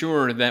make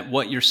sure that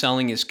what you're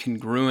selling is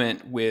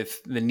congruent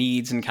with the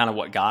needs and kind of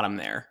what got them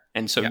there.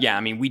 And so, I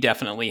mean, we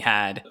definitely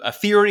had a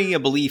theory, a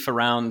belief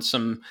around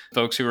some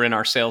folks who were in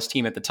our sales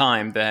team at the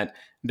time that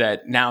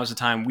now is the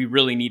time we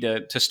really need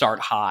to start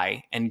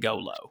high and go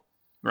low,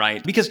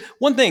 right? Because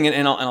one thing,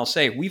 and I'll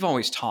say, we've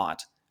always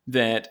taught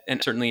that,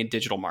 and certainly a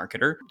digital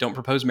marketer, don't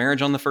propose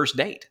marriage on the first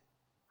date,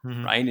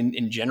 right?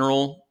 In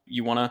general,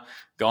 you want to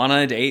go on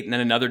a date and then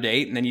another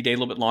date, and then you date a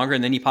little bit longer,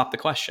 and then you pop the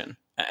question.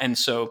 And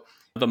so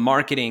the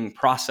marketing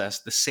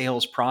process, the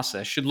sales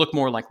process should look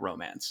more like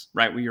romance,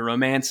 right? Where you're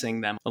romancing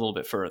them a little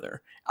bit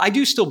further. I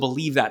do still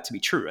believe that to be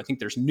true. I think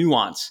there's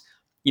nuance,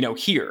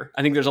 here.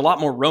 I think there's a lot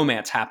more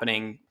romance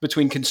happening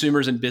between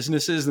consumers and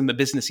businesses than the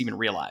business even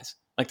realize.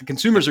 Like the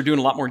consumers are doing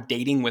a lot more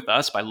dating with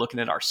us by looking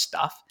at our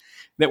stuff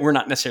that we're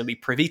not necessarily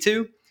privy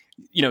to,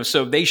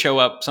 so they show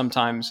up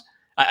sometimes.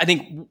 I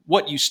think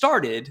what you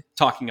started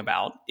talking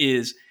about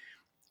is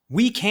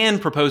we can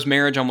propose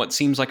marriage on what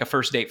seems like a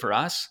first date for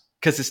us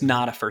because it's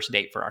not a first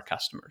date for our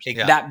customers.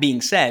 Yeah. That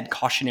being said,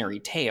 cautionary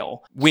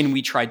tale, when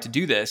we tried to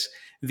do this,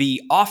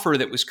 the offer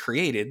that was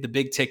created, the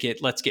big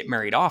ticket, let's get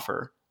married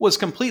offer, was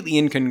completely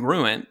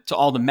incongruent to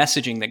all the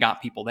messaging that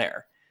got people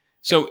there.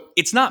 So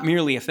it's not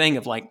merely a thing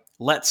of like,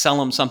 let's sell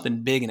them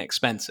something big and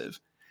expensive,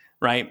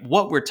 right?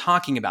 What we're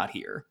talking about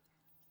here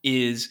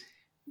is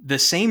the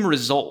same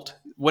result.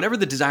 Whatever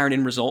the desired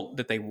end result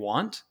that they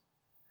want,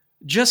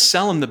 just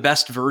sell them the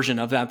best version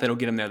of that'll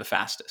get them there the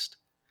fastest.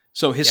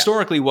 So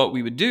historically, what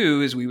we would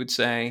do is we would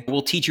say,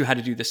 we'll teach you how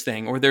to do this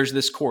thing, or there's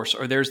this course,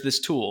 or there's this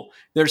tool.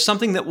 There's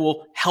something that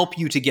will help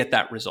you to get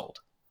that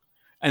result.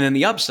 And then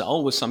the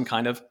upsell was some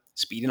kind of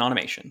speed and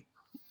automation.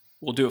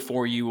 We'll do it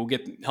for you. We'll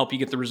help you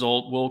get the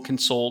result. We'll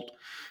consult,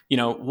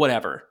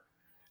 whatever.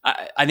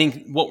 I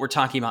think what we're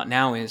talking about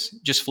now is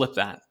just flip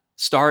that.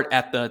 Start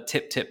at the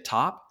tip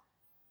top.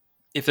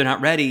 If they're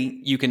not ready,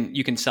 you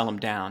can sell them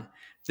down.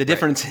 The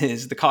difference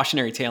is the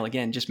cautionary tale,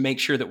 again, just make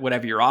sure that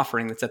whatever you're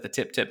offering that's at the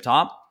tip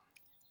top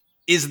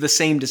is the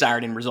same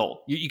desired end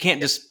result. You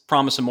can't just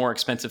promise a more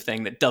expensive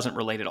thing that doesn't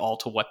relate at all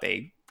to what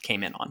they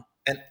came in on.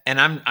 And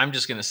I'm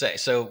just going to say,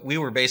 so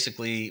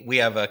we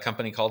have a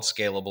company called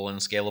Scalable, and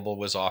Scalable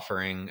was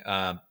offering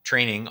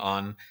training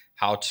on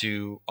how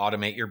to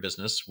automate your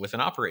business with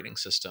an operating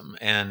system.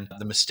 And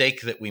the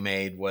mistake that we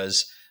made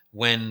was,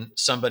 when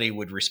somebody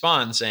would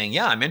respond saying,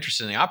 yeah, I'm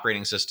interested in the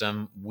operating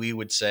system, we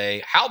would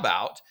say, how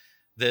about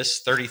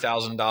this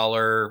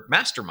 $30,000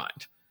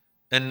 mastermind?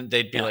 And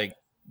they'd be like,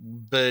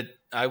 but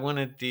I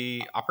wanted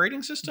the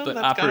operating system. But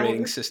that's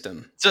operating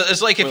system. So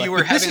it's like if you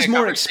were having this is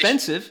more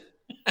expensive,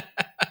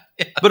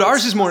 but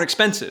ours is more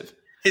expensive.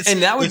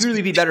 And that would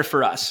really be better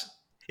for us.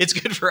 It's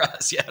good for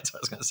us. Yeah, that's what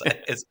I was going to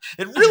say.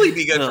 It'd really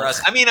be good for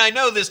us. I mean, I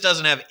know this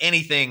doesn't have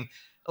anything,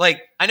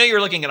 like, I know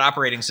you're looking at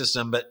operating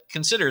system, but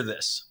consider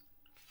this.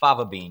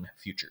 Fava Bean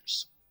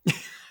futures.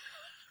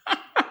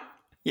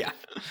 Yeah.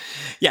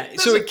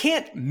 So it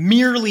can't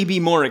merely be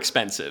more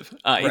expensive.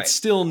 It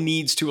still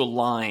needs to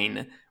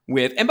align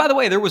with, and by the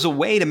way, there was a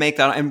way to make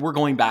that, and we're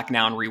going back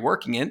now and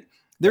reworking it,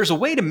 There's a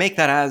way to make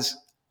that as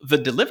the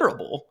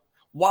deliverable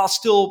while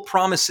still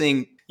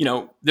promising,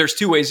 there's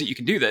two ways that you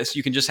can do this.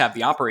 You can just have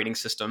the operating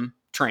system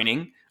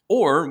training,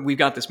 or we've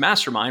got this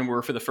mastermind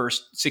where for the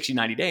first 60,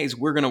 90 days,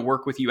 we're going to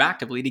work with you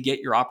actively to get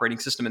your operating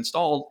system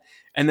installed.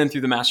 And then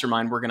through the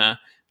mastermind, we're going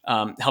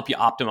to help you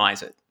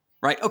optimize it.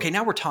 Right? Okay,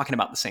 now we're talking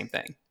about the same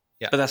thing.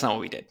 Yeah. But that's not what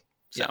we did.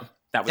 So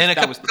that was, and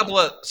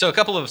a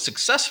couple of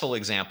successful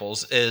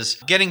examples is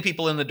getting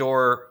people in the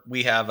door.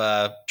 We have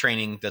a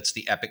training that's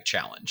the Epic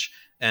Challenge.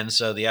 And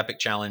so the Epic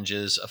Challenge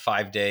is a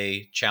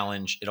 5-day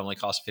challenge. It only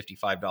costs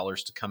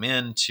 $55 to come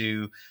in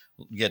to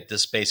get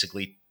this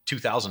basically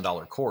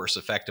 $2,000 course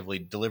effectively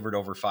delivered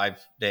over 5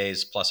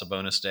 days plus a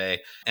bonus day,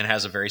 and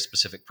has a very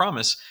specific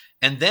promise.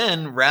 And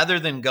then rather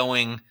than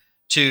going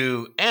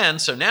and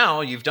so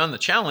now you've done the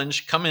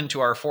challenge, come into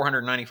our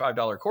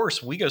 $495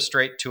 course, we go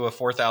straight to a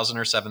 $4,000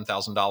 or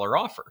 $7,000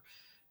 offer.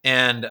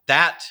 And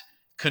that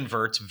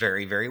converts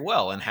very, very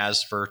well, and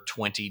has for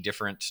 20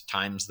 different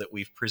times that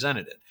we've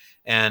presented it.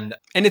 And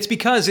it's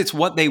because it's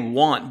what they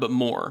want, but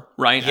more,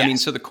 right? Yes. I mean,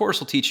 so the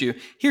course will teach you,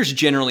 here's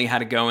generally how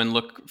to go and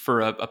look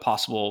for a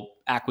possible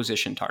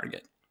acquisition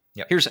target.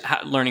 Yep. Here's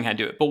learning how to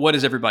do it. But what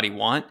does everybody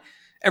want?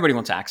 Everybody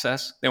wants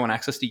access. They want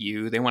access to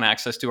you. They want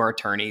access to our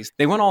attorneys.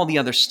 They want all the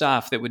other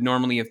stuff that would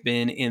normally have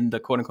been in the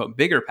quote unquote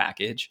bigger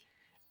package.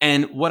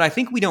 And what I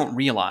think we don't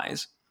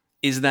realize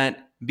is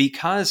that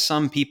because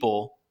some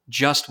people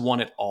just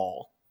want it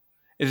all,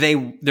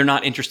 they're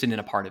not interested in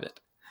a part of it.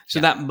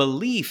 So that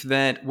belief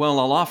that, well,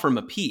 I'll offer them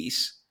a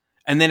piece,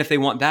 and then if they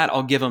want that,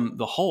 I'll give them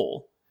the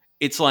whole.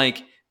 It's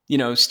like,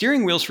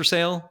 steering wheels for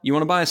sale. You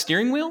want to buy a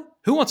steering wheel?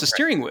 Who wants a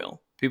steering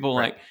wheel? People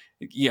are like,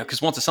 yeah,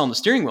 because once I sell them the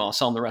steering wheel, I'll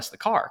sell them the rest of the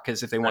car.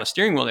 Because if they want a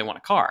steering wheel, they want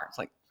a car. It's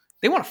like,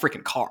 they want a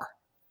freaking car.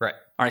 Right.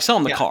 All right, sell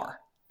them the car.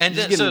 And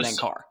just give them the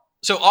car.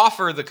 So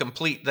offer the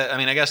complete,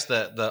 I guess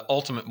the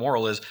ultimate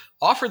moral is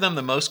offer them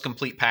the most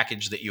complete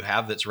package that you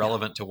have that's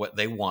relevant to what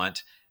they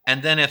want.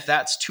 And then if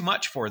that's too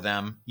much for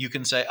them, you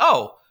can say,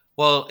 oh,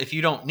 well, if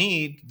you don't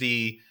need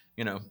the,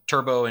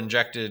 turbo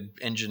injected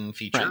engine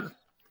feature,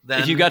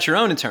 then if you got your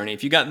own attorney,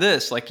 if you got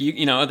this, like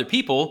other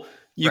people,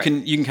 you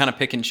can kind of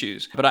pick and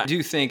choose. But I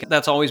do think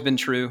that's always been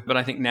true. But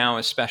I think now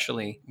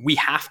especially we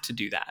have to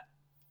do that.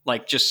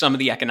 Like just some of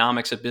the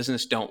economics of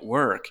business don't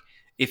work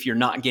if you're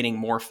not getting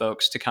more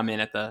folks to come in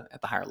at the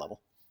higher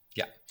level.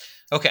 Yeah.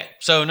 Okay.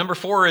 So number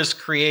 4 is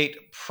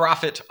create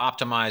profit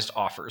optimized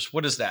offers.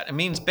 What is that? It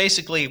means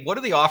basically, what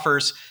are the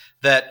offers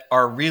that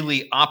are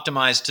really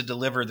optimized to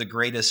deliver the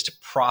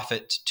greatest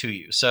profit to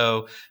you?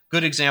 So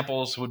good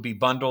examples would be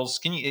bundles.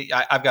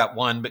 I've got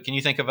one, but can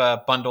you think of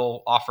a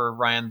bundle offer,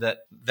 Ryan,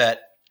 that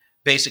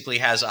basically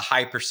has a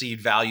high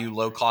perceived value,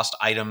 low cost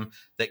item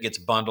that gets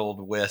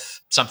bundled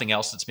with something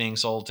else that's being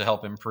sold to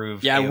help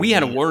improve? Yeah, AOV? we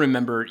had a war room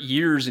member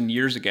years and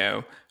years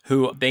ago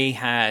who they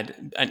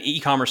had an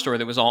e-commerce store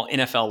that was all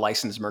NFL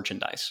licensed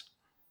merchandise.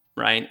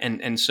 Right.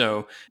 And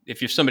so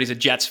if somebody's a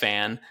Jets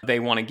fan,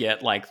 they want to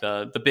get like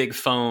the big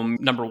foam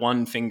number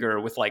 1 finger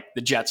with like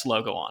the Jets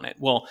logo on it.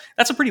 Well,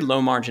 that's a pretty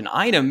low margin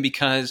item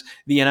because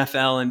the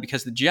NFL and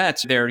because the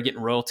Jets, they're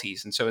getting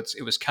royalties. And so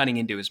it was cutting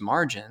into his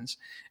margins.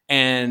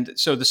 And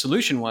so the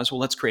solution was, well,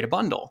 let's create a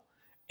bundle.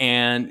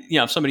 And,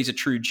 if somebody's a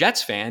true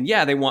Jets fan,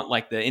 they want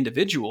like the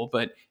individual.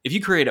 But if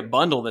you create a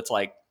bundle that's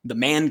like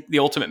the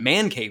ultimate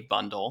man cave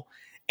bundle,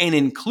 and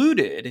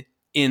included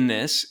in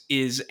this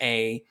is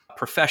a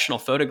professional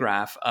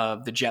photograph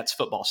of the Jets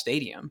football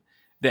stadium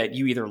that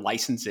you either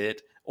license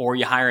it or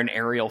you hire an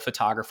aerial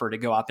photographer to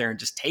go out there and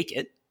just take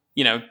it,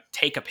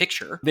 take a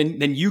picture,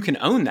 then you can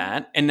own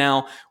that. And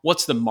now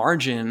what's the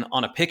margin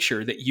on a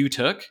picture that you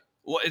took?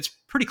 Well, it's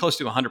pretty close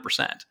to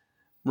 100%,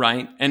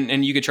 right?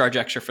 And you could charge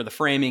extra for the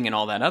framing and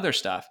all that other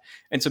stuff.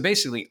 And so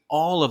basically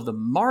all of the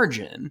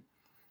margin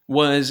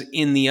was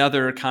in the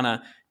other kind of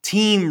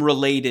team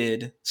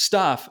related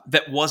stuff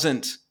that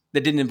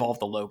didn't involve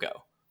the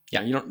logo.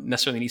 Yeah, you don't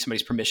necessarily need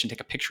somebody's permission to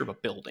take a picture of a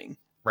building,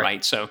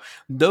 right? So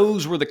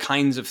those were the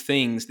kinds of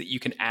things that you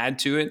can add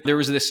to it. There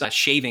was this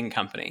shaving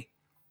company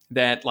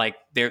that like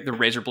the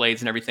razor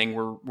blades and everything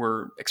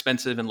were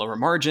expensive and lower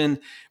margin,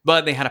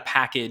 but they had a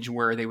package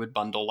where they would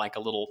bundle like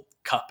a little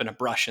cup and a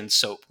brush and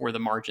soap where the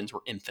margins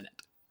were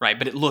infinite, right?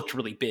 But it looked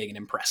really big and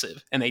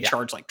impressive, and they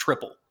charged like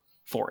triple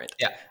for it.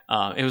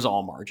 Yeah, it was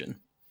all margin.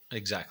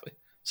 Exactly.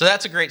 So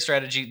that's a great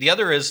strategy. The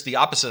other is the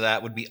opposite of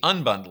that would be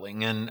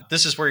unbundling. And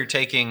this is where you're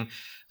taking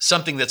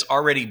something that's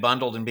already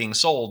bundled and being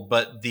sold,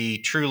 but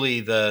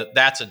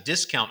that's a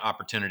discount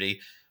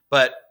opportunity,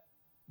 but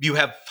you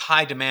have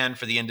high demand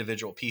for the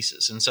individual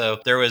pieces. And so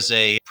there was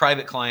a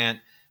private client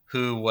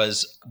who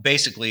was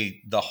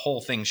basically the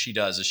whole thing she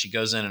does is she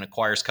goes in and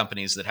acquires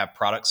companies that have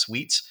product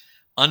suites,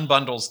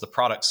 unbundles the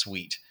product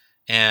suite,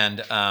 and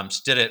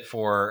did it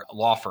for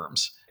law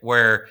firms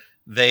where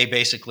they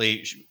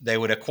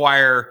would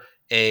acquire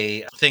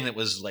a thing that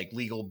was like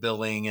legal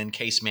billing and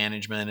case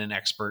management and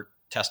expert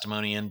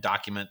testimony and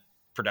document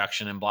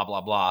production and blah,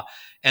 blah, blah,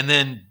 and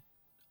then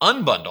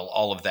unbundle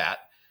all of that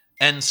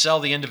and sell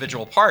the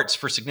individual parts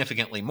for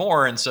significantly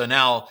more. And so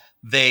now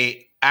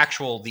the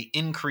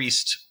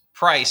increased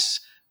price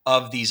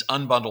of these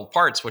unbundled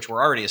parts, which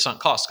were already a sunk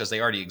cost because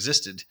they already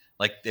existed.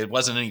 Like it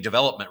wasn't any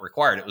development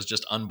required. It was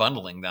just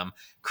unbundling them,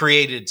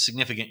 created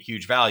significant,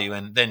 huge value.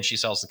 And then she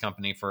sells the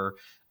company for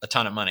a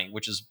ton of money,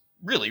 which is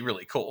really,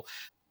 really cool.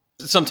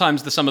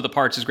 Sometimes the sum of the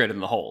parts is greater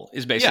than the whole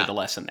is basically the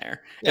lesson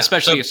there,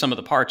 especially if some of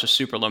the parts are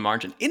super low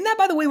margin. Isn't that,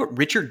 by the way, what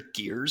Richard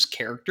Gere's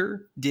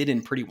character did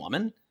in Pretty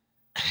Woman?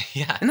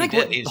 Yeah. Isn't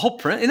that, the whole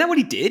print? Isn't that what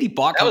he did? He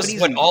bought companies.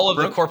 That was what all of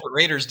the corporate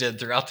raiders did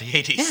throughout the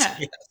 80s. Yeah.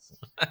 Yes.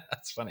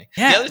 That's funny.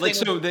 Yeah.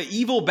 The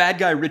evil bad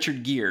guy,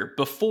 Richard Gere,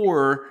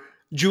 before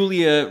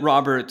Julia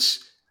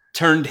Roberts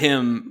turned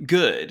him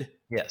good,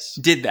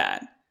 did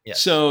that.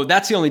 Yes. So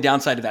that's the only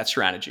downside of that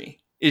strategy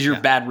is you're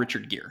bad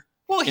Richard Gere.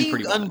 Well, he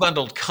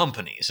unbundled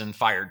companies and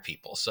fired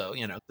people. So,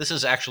 this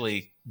is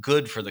actually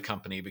good for the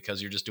company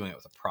because you're just doing it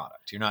with a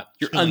product.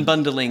 You're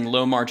unbundling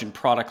low margin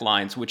product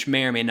lines, which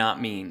may or may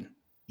not mean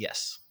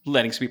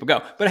letting some people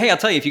go. But hey, I'll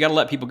tell you, if you got to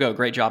let people go,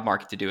 great job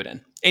market to do it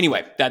in.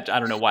 Anyway, I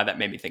don't know why that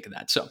made me think of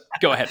that. So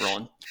go ahead,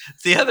 Roland.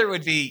 The other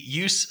would be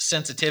use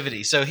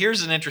sensitivity. So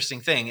here's an interesting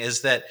thing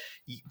is that,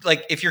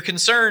 like, if you're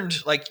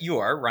concerned, like you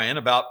are, Ryan,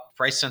 about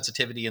price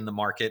sensitivity in the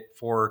market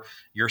for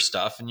your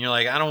stuff, and you're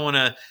like, I don't want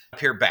to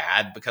appear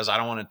bad because I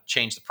don't want to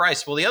change the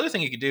price. Well, the other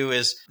thing you could do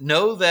is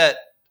know that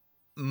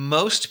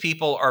most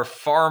people are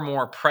far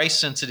more price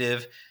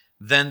sensitive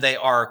than they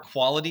are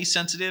quality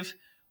sensitive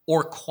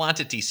or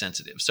quantity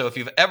sensitive. So if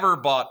you've ever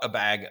bought a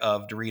bag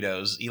of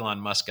Doritos, Elon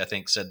Musk, I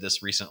think, said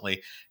this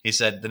recently. He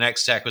said the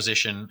next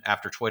acquisition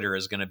after Twitter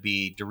is going to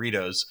be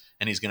Doritos,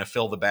 and he's going to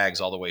fill the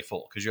bags all the way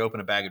full. Because you open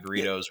a bag of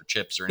Doritos or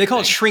chips or anything. They call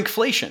it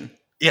shrinkflation.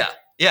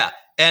 Yeah.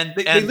 And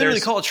they literally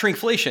call it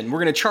shrinkflation. We're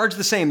going to charge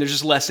the same. There's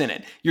just less in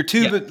it. Your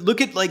tube, look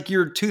at like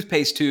your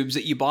toothpaste tubes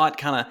that you bought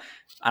kind of,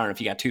 I don't know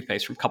if you got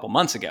toothpaste from a couple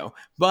months ago,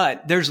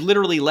 but there's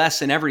literally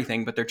less in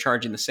everything, but they're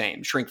charging the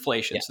same.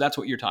 Shrinkflation. So that's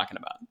what you're talking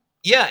about.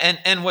 Yeah,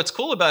 and what's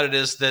cool about it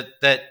is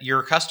that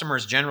your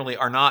customers generally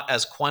are not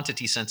as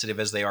quantity sensitive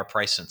as they are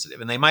price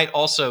sensitive, and they might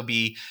also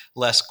be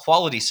less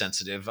quality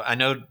sensitive. I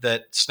know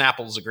that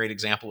Snapple is a great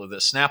example of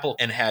this. Snapple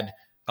and had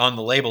on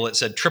the label it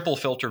said triple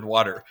filtered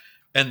water,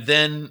 and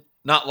then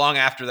not long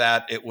after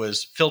that it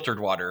was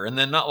filtered water, and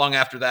then not long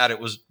after that it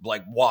was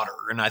like water,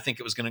 and I think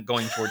it was going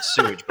towards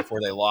sewage before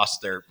they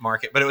lost their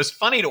market. But it was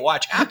funny to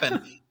watch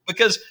happen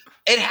because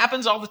it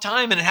happens all the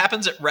time, and it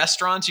happens at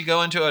restaurants. You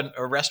go into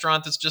a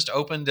restaurant that's just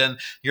opened and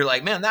you're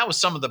like, man, that was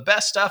some of the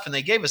best stuff. And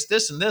they gave us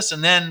this and this.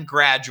 And then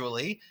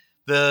gradually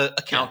the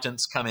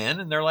accountants come in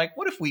and they're like,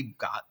 what if we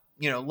got,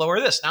 lower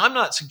this? Now, I'm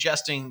not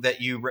suggesting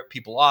that you rip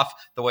people off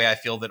the way I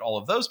feel that all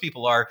of those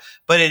people are,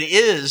 but it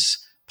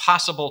is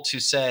possible to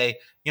say,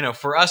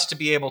 for us to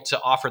be able to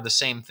offer the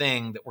same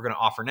thing that we're going to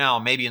offer now,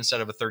 maybe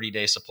instead of a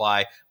 30-day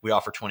supply, we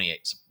offer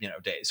 28,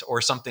 days or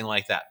something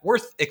like that.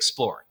 Worth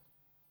exploring.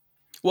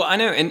 Well, I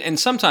know, and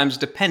sometimes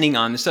depending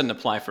on, this doesn't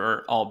apply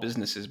for all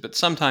businesses, but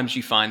sometimes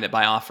you find that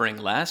by offering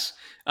less,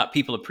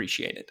 people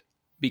appreciate it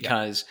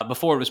because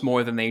before it was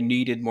more than they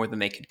needed, more than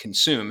they could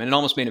consume, and it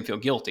almost made them feel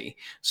guilty.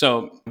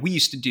 So we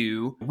used to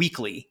do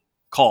weekly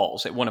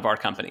calls at one of our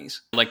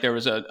companies. Like there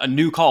was a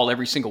new call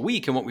every single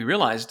week, and what we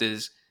realized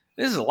is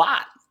this is a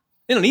lot.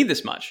 They don't need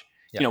this much.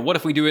 Yeah. What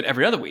if we do it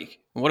every other week?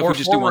 What if we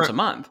just do once a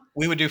month?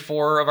 We would do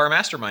 4 of our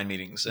mastermind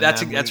meetings.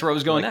 That's where I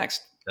was going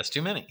next. That's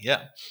too many.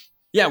 Yeah.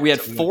 Yeah, we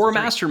had 4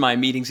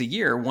 mastermind meetings a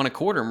year, 1 a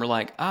quarter, and we're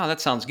like, oh, that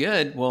sounds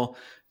good. Well,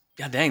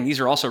 god dang, these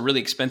are also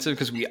really expensive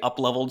because we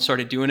up-leveled,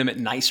 started doing them at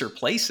nicer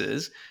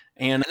places.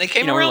 And they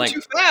came around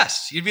too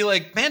fast. You'd be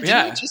like, man,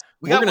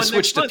 we're going to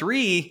switch to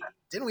 3.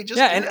 Didn't we just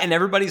and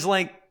everybody's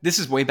like, this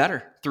is way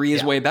better. 3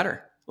 is way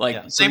better.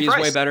 Like 3 is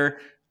way better.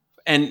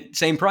 And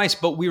same price,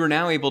 but we were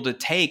now able to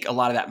take a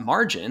lot of that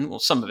margin. Well,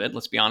 some of it,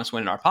 let's be honest,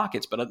 went in our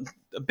pockets, but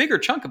a bigger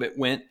chunk of it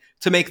went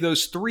to make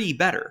those 3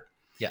 better.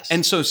 Yes.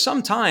 And so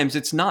sometimes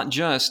it's not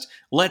just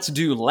let's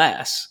do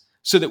less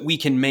so that we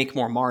can make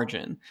more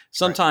margin.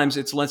 Sometimes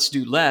it's let's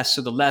do less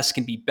so the less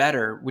can be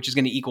better, which is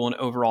going to equal an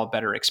overall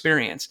better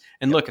experience.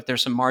 And look, if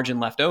there's some margin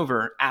left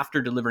over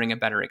after delivering a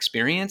better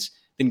experience,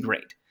 then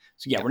great.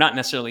 So we're not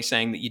necessarily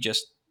saying that you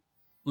just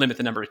limit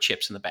the number of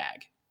chips in the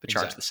bag, but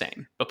charge the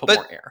same, but put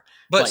more air.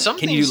 But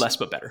can you do less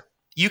but better?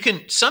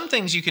 Some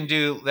things you can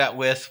do that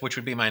with, which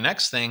would be my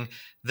next thing,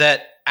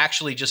 that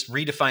actually just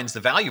redefines the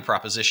value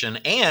proposition,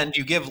 and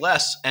you give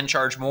less and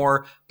charge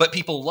more, but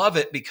people love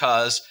it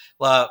because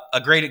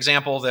a great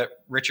example that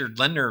Richard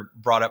Lindner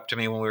brought up to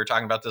me when we were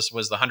talking about this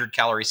was the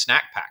 100-calorie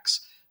snack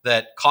packs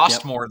that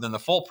cost more than the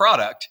full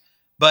product,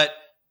 but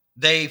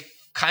they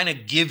kind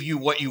of give you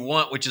what you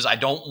want, which is I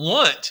don't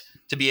want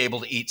to be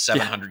able to eat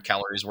 700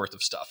 calories worth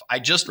of stuff. I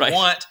just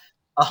want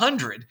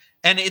 100,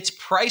 and its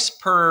price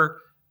per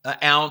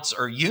ounce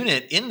or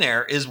unit in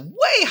there is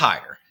way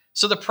higher.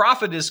 So the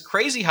profit is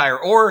crazy higher.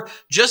 Or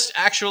just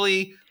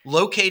actually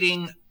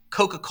locating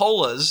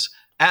Coca-Colas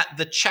at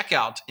the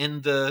checkout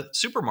in the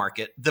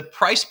supermarket, the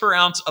price per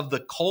ounce of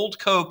the cold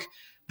Coke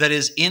that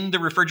is in the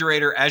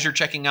refrigerator as you're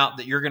checking out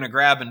that you're going to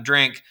grab and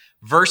drink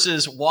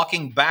versus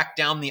walking back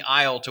down the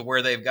aisle to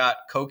where they've got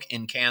Coke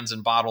in cans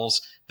and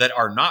bottles that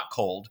are not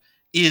cold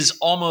is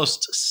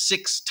almost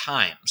 6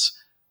 times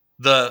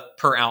the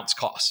per ounce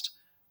cost.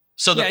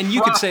 So and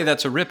you could say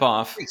that's a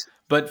ripoff,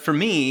 but for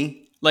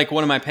me, like,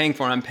 what am I paying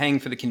for? I'm paying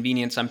for the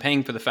convenience. I'm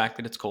paying for the fact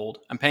that it's cold.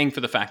 I'm paying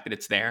for the fact that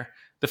it's there.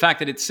 The fact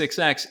that it's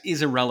 6X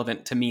is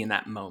irrelevant to me in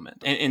that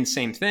moment. And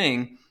same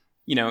thing,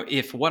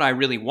 if what I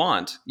really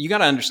want, you got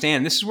to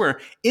understand, this is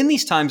where, in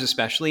these times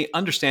especially,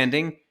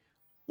 understanding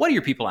what do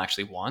your people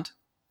actually want?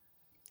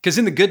 Because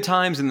in the good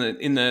times, in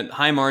the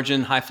high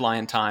margin, high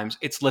flying times,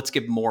 it's let's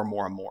give more and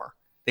more and more.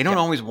 They don't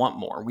always want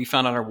more. We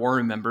found out our war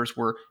room members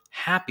were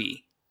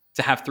happy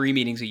to have 3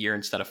 meetings a year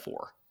instead of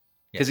 4.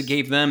 Because it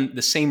gave them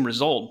the same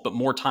result, but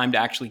more time to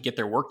actually get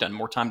their work done,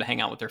 more time to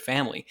hang out with their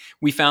family.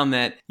 We found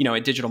that,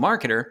 at Digital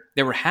Marketer,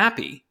 they were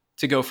happy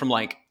to go from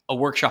like a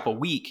workshop a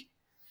week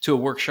to a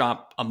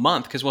workshop a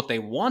month, because what they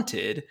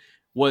wanted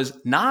was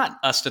not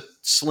us to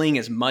sling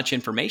as much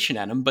information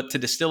at them, but to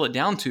distill it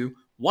down to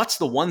what's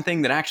the one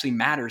thing that actually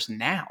matters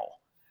now.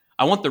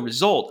 I want the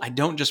result. I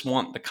don't just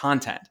want the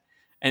content.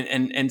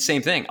 And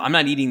same thing, I'm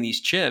not eating these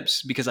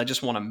chips because I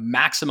just want to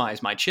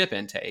maximize my chip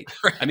intake.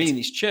 Right. I'm eating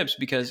these chips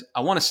because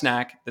I want a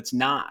snack that's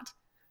not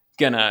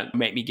going to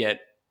make me get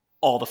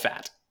all the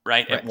fat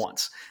at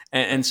once.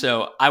 And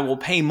so I will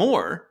pay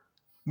more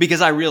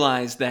because I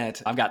realize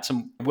that I've got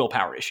some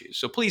willpower issues.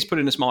 So please put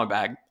it in a smaller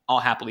bag.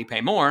 I'll happily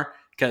pay more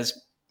because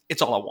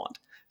it's all I want.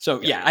 So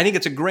I think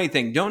it's a great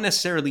thing. Don't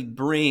necessarily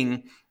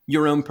bring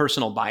your own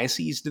personal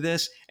biases to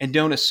this, and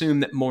don't assume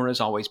that more is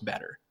always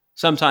better.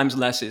 Sometimes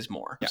less is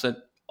more. Yeah. So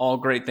all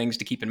great things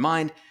to keep in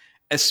mind,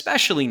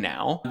 especially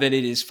now that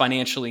it is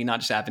financially not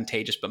just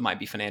advantageous, but might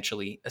be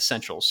financially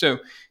essential. So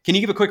can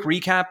you give a quick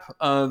recap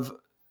of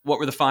what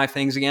were the 5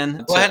 things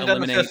again? Well, I hadn't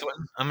done the 5th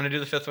one. I'm going to do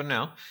the 5th one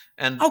now.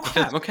 And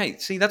crap. Okay.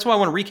 See, that's why I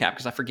want to recap,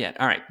 because I forget.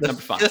 All right.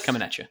 Number 5,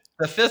 coming at you.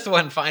 The 5th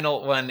one,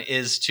 final one,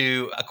 is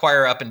to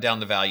acquire up and down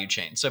the value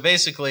chain. So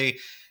basically,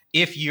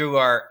 if you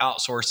are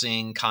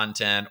outsourcing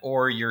content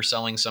or you're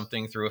selling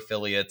something through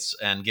affiliates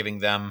and giving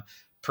them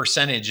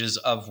percentages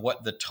of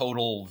what the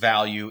total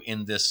value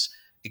in this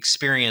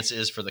experience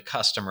is for the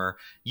customer,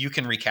 you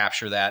can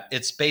recapture that.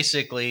 It's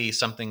basically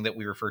something that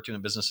we refer to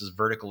in business as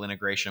vertical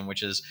integration,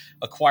 which is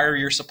acquire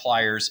your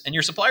suppliers. And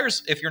your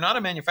suppliers, if you're not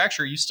a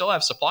manufacturer, you still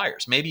have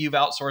suppliers. Maybe you've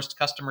outsourced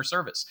customer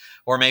service,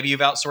 or maybe you've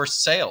outsourced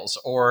sales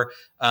or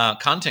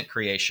content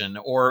creation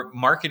or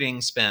marketing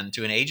spend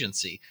to an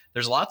agency.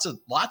 There's lots and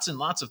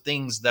lots of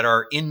things that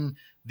are in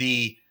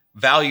the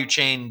value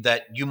chain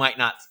that you might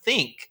not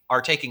think are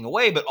taking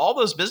away, but all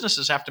those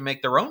businesses have to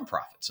make their own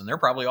profits, and they're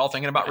probably all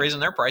thinking about raising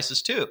their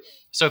prices too.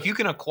 So if you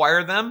can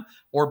acquire them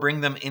or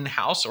bring them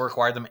in-house, or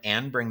acquire them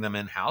and bring them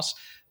in-house,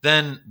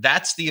 then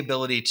that's the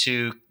ability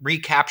to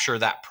recapture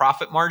that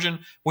profit margin,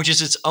 which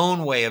is its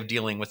own way of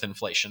dealing with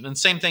inflation. And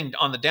same thing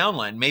on the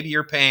downline. Maybe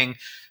you're paying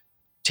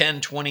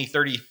 10, 20,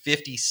 30,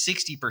 50,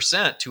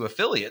 60% to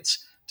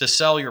affiliates to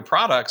sell your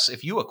products.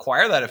 If you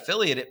acquire that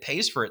affiliate, it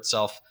pays for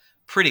itself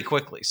pretty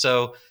quickly.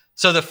 So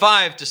the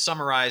 5, to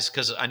summarize,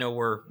 because I know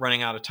we're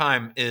running out of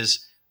time,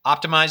 is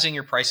optimizing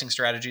your pricing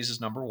strategies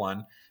is number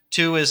 1.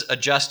 2 is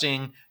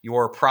adjusting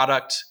your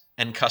product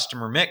and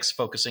customer mix,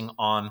 focusing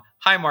on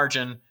high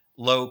margin,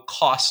 low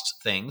cost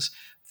things.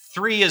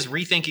 3 is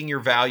rethinking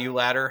your value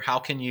ladder. How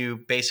can you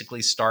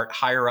basically start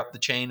higher up the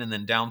chain and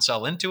then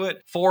downsell into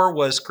it? 4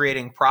 was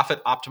creating profit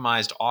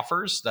optimized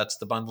offers. That's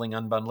the bundling,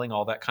 unbundling,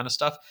 all that kind of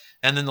stuff.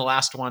 And then the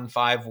last one,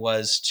 5,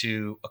 was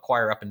to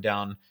acquire up and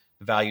down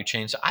the value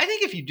chain. So I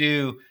think if you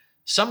do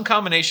some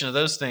combination of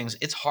those things,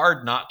 it's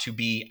hard not to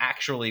be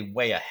actually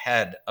way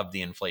ahead of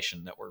the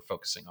inflation that we're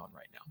focusing on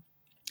right now.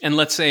 And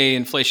let's say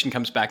inflation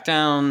comes back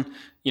down,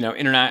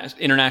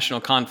 international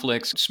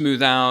conflicts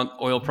smooth out,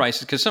 oil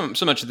prices, because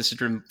so much of this is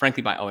driven,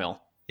 frankly, by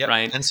oil,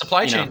 right? And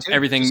supply chain too.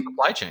 Everything,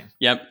 supply chain.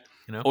 Yep.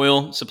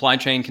 Oil, supply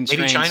chain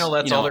constraints. Maybe China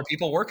lets all their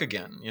people work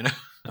again.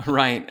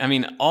 Right. I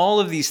mean, all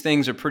of these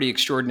things are pretty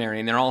extraordinary,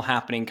 and they're all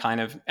happening kind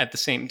of at the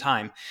same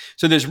time.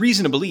 So there's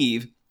reason to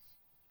believe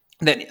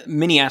that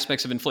many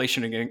aspects of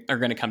inflation are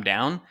going to come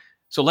down.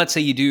 So let's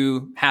say you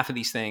do half of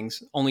these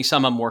things, only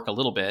some of them work a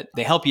little bit.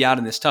 They help you out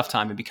in this tough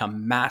time and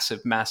become massive,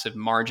 massive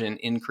margin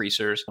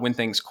increasers when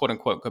things, quote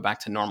unquote, go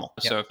back to normal.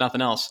 Yep. So if nothing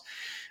else,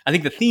 I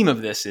think the theme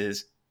of this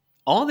is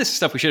all of this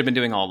stuff we should have been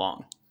doing all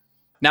along.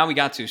 Now we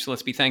got to, so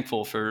let's be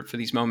thankful for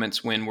these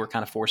moments when we're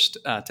kind of forced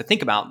to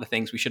think about the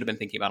things we should have been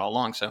thinking about all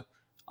along. So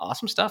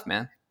awesome stuff,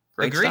 man.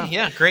 Great Agree. Stuff.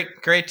 Yeah.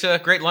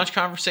 Great lunch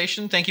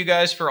conversation. Thank you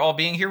guys for all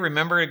being here.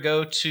 Remember to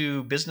go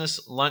to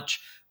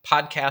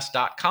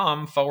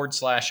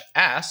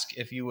businesslunchpodcast.com/ask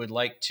if you would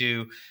like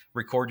to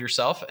record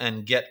yourself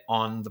and get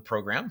on the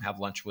program, have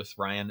lunch with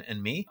Ryan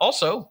and me.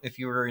 Also, if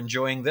you were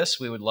enjoying this,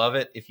 we would love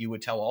it if you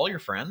would tell all your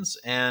friends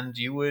and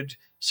you would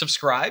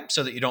subscribe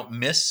so that you don't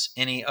miss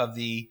any of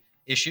the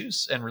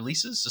issues and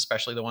releases,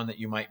 especially the one that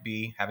you might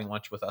be having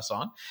lunch with us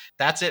on.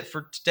 That's it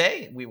for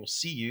today. We will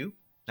see you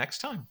next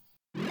time.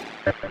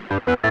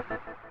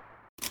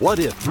 What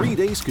if 3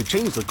 days could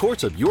change the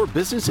course of your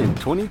business in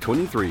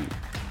 2023?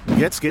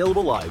 Get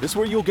Scalable Live is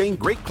where you'll gain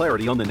great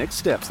clarity on the next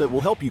steps that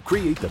will help you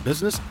create the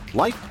business,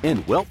 life,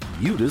 and wealth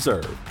you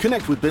deserve.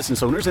 Connect with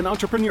business owners and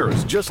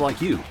entrepreneurs just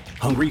like you,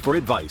 hungry for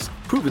advice,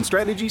 proven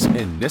strategies,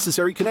 and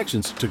necessary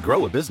connections to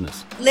grow a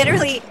business.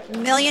 Literally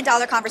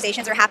million-dollar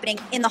conversations are happening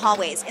in the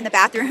hallways, in the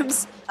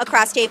bathrooms,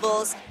 across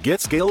tables. Get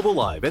Scalable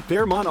Live at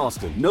Fairmont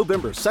Austin,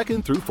 November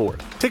 2nd through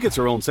 4th. Tickets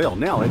are on sale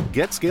now at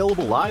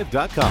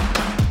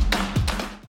getscalablelive.com.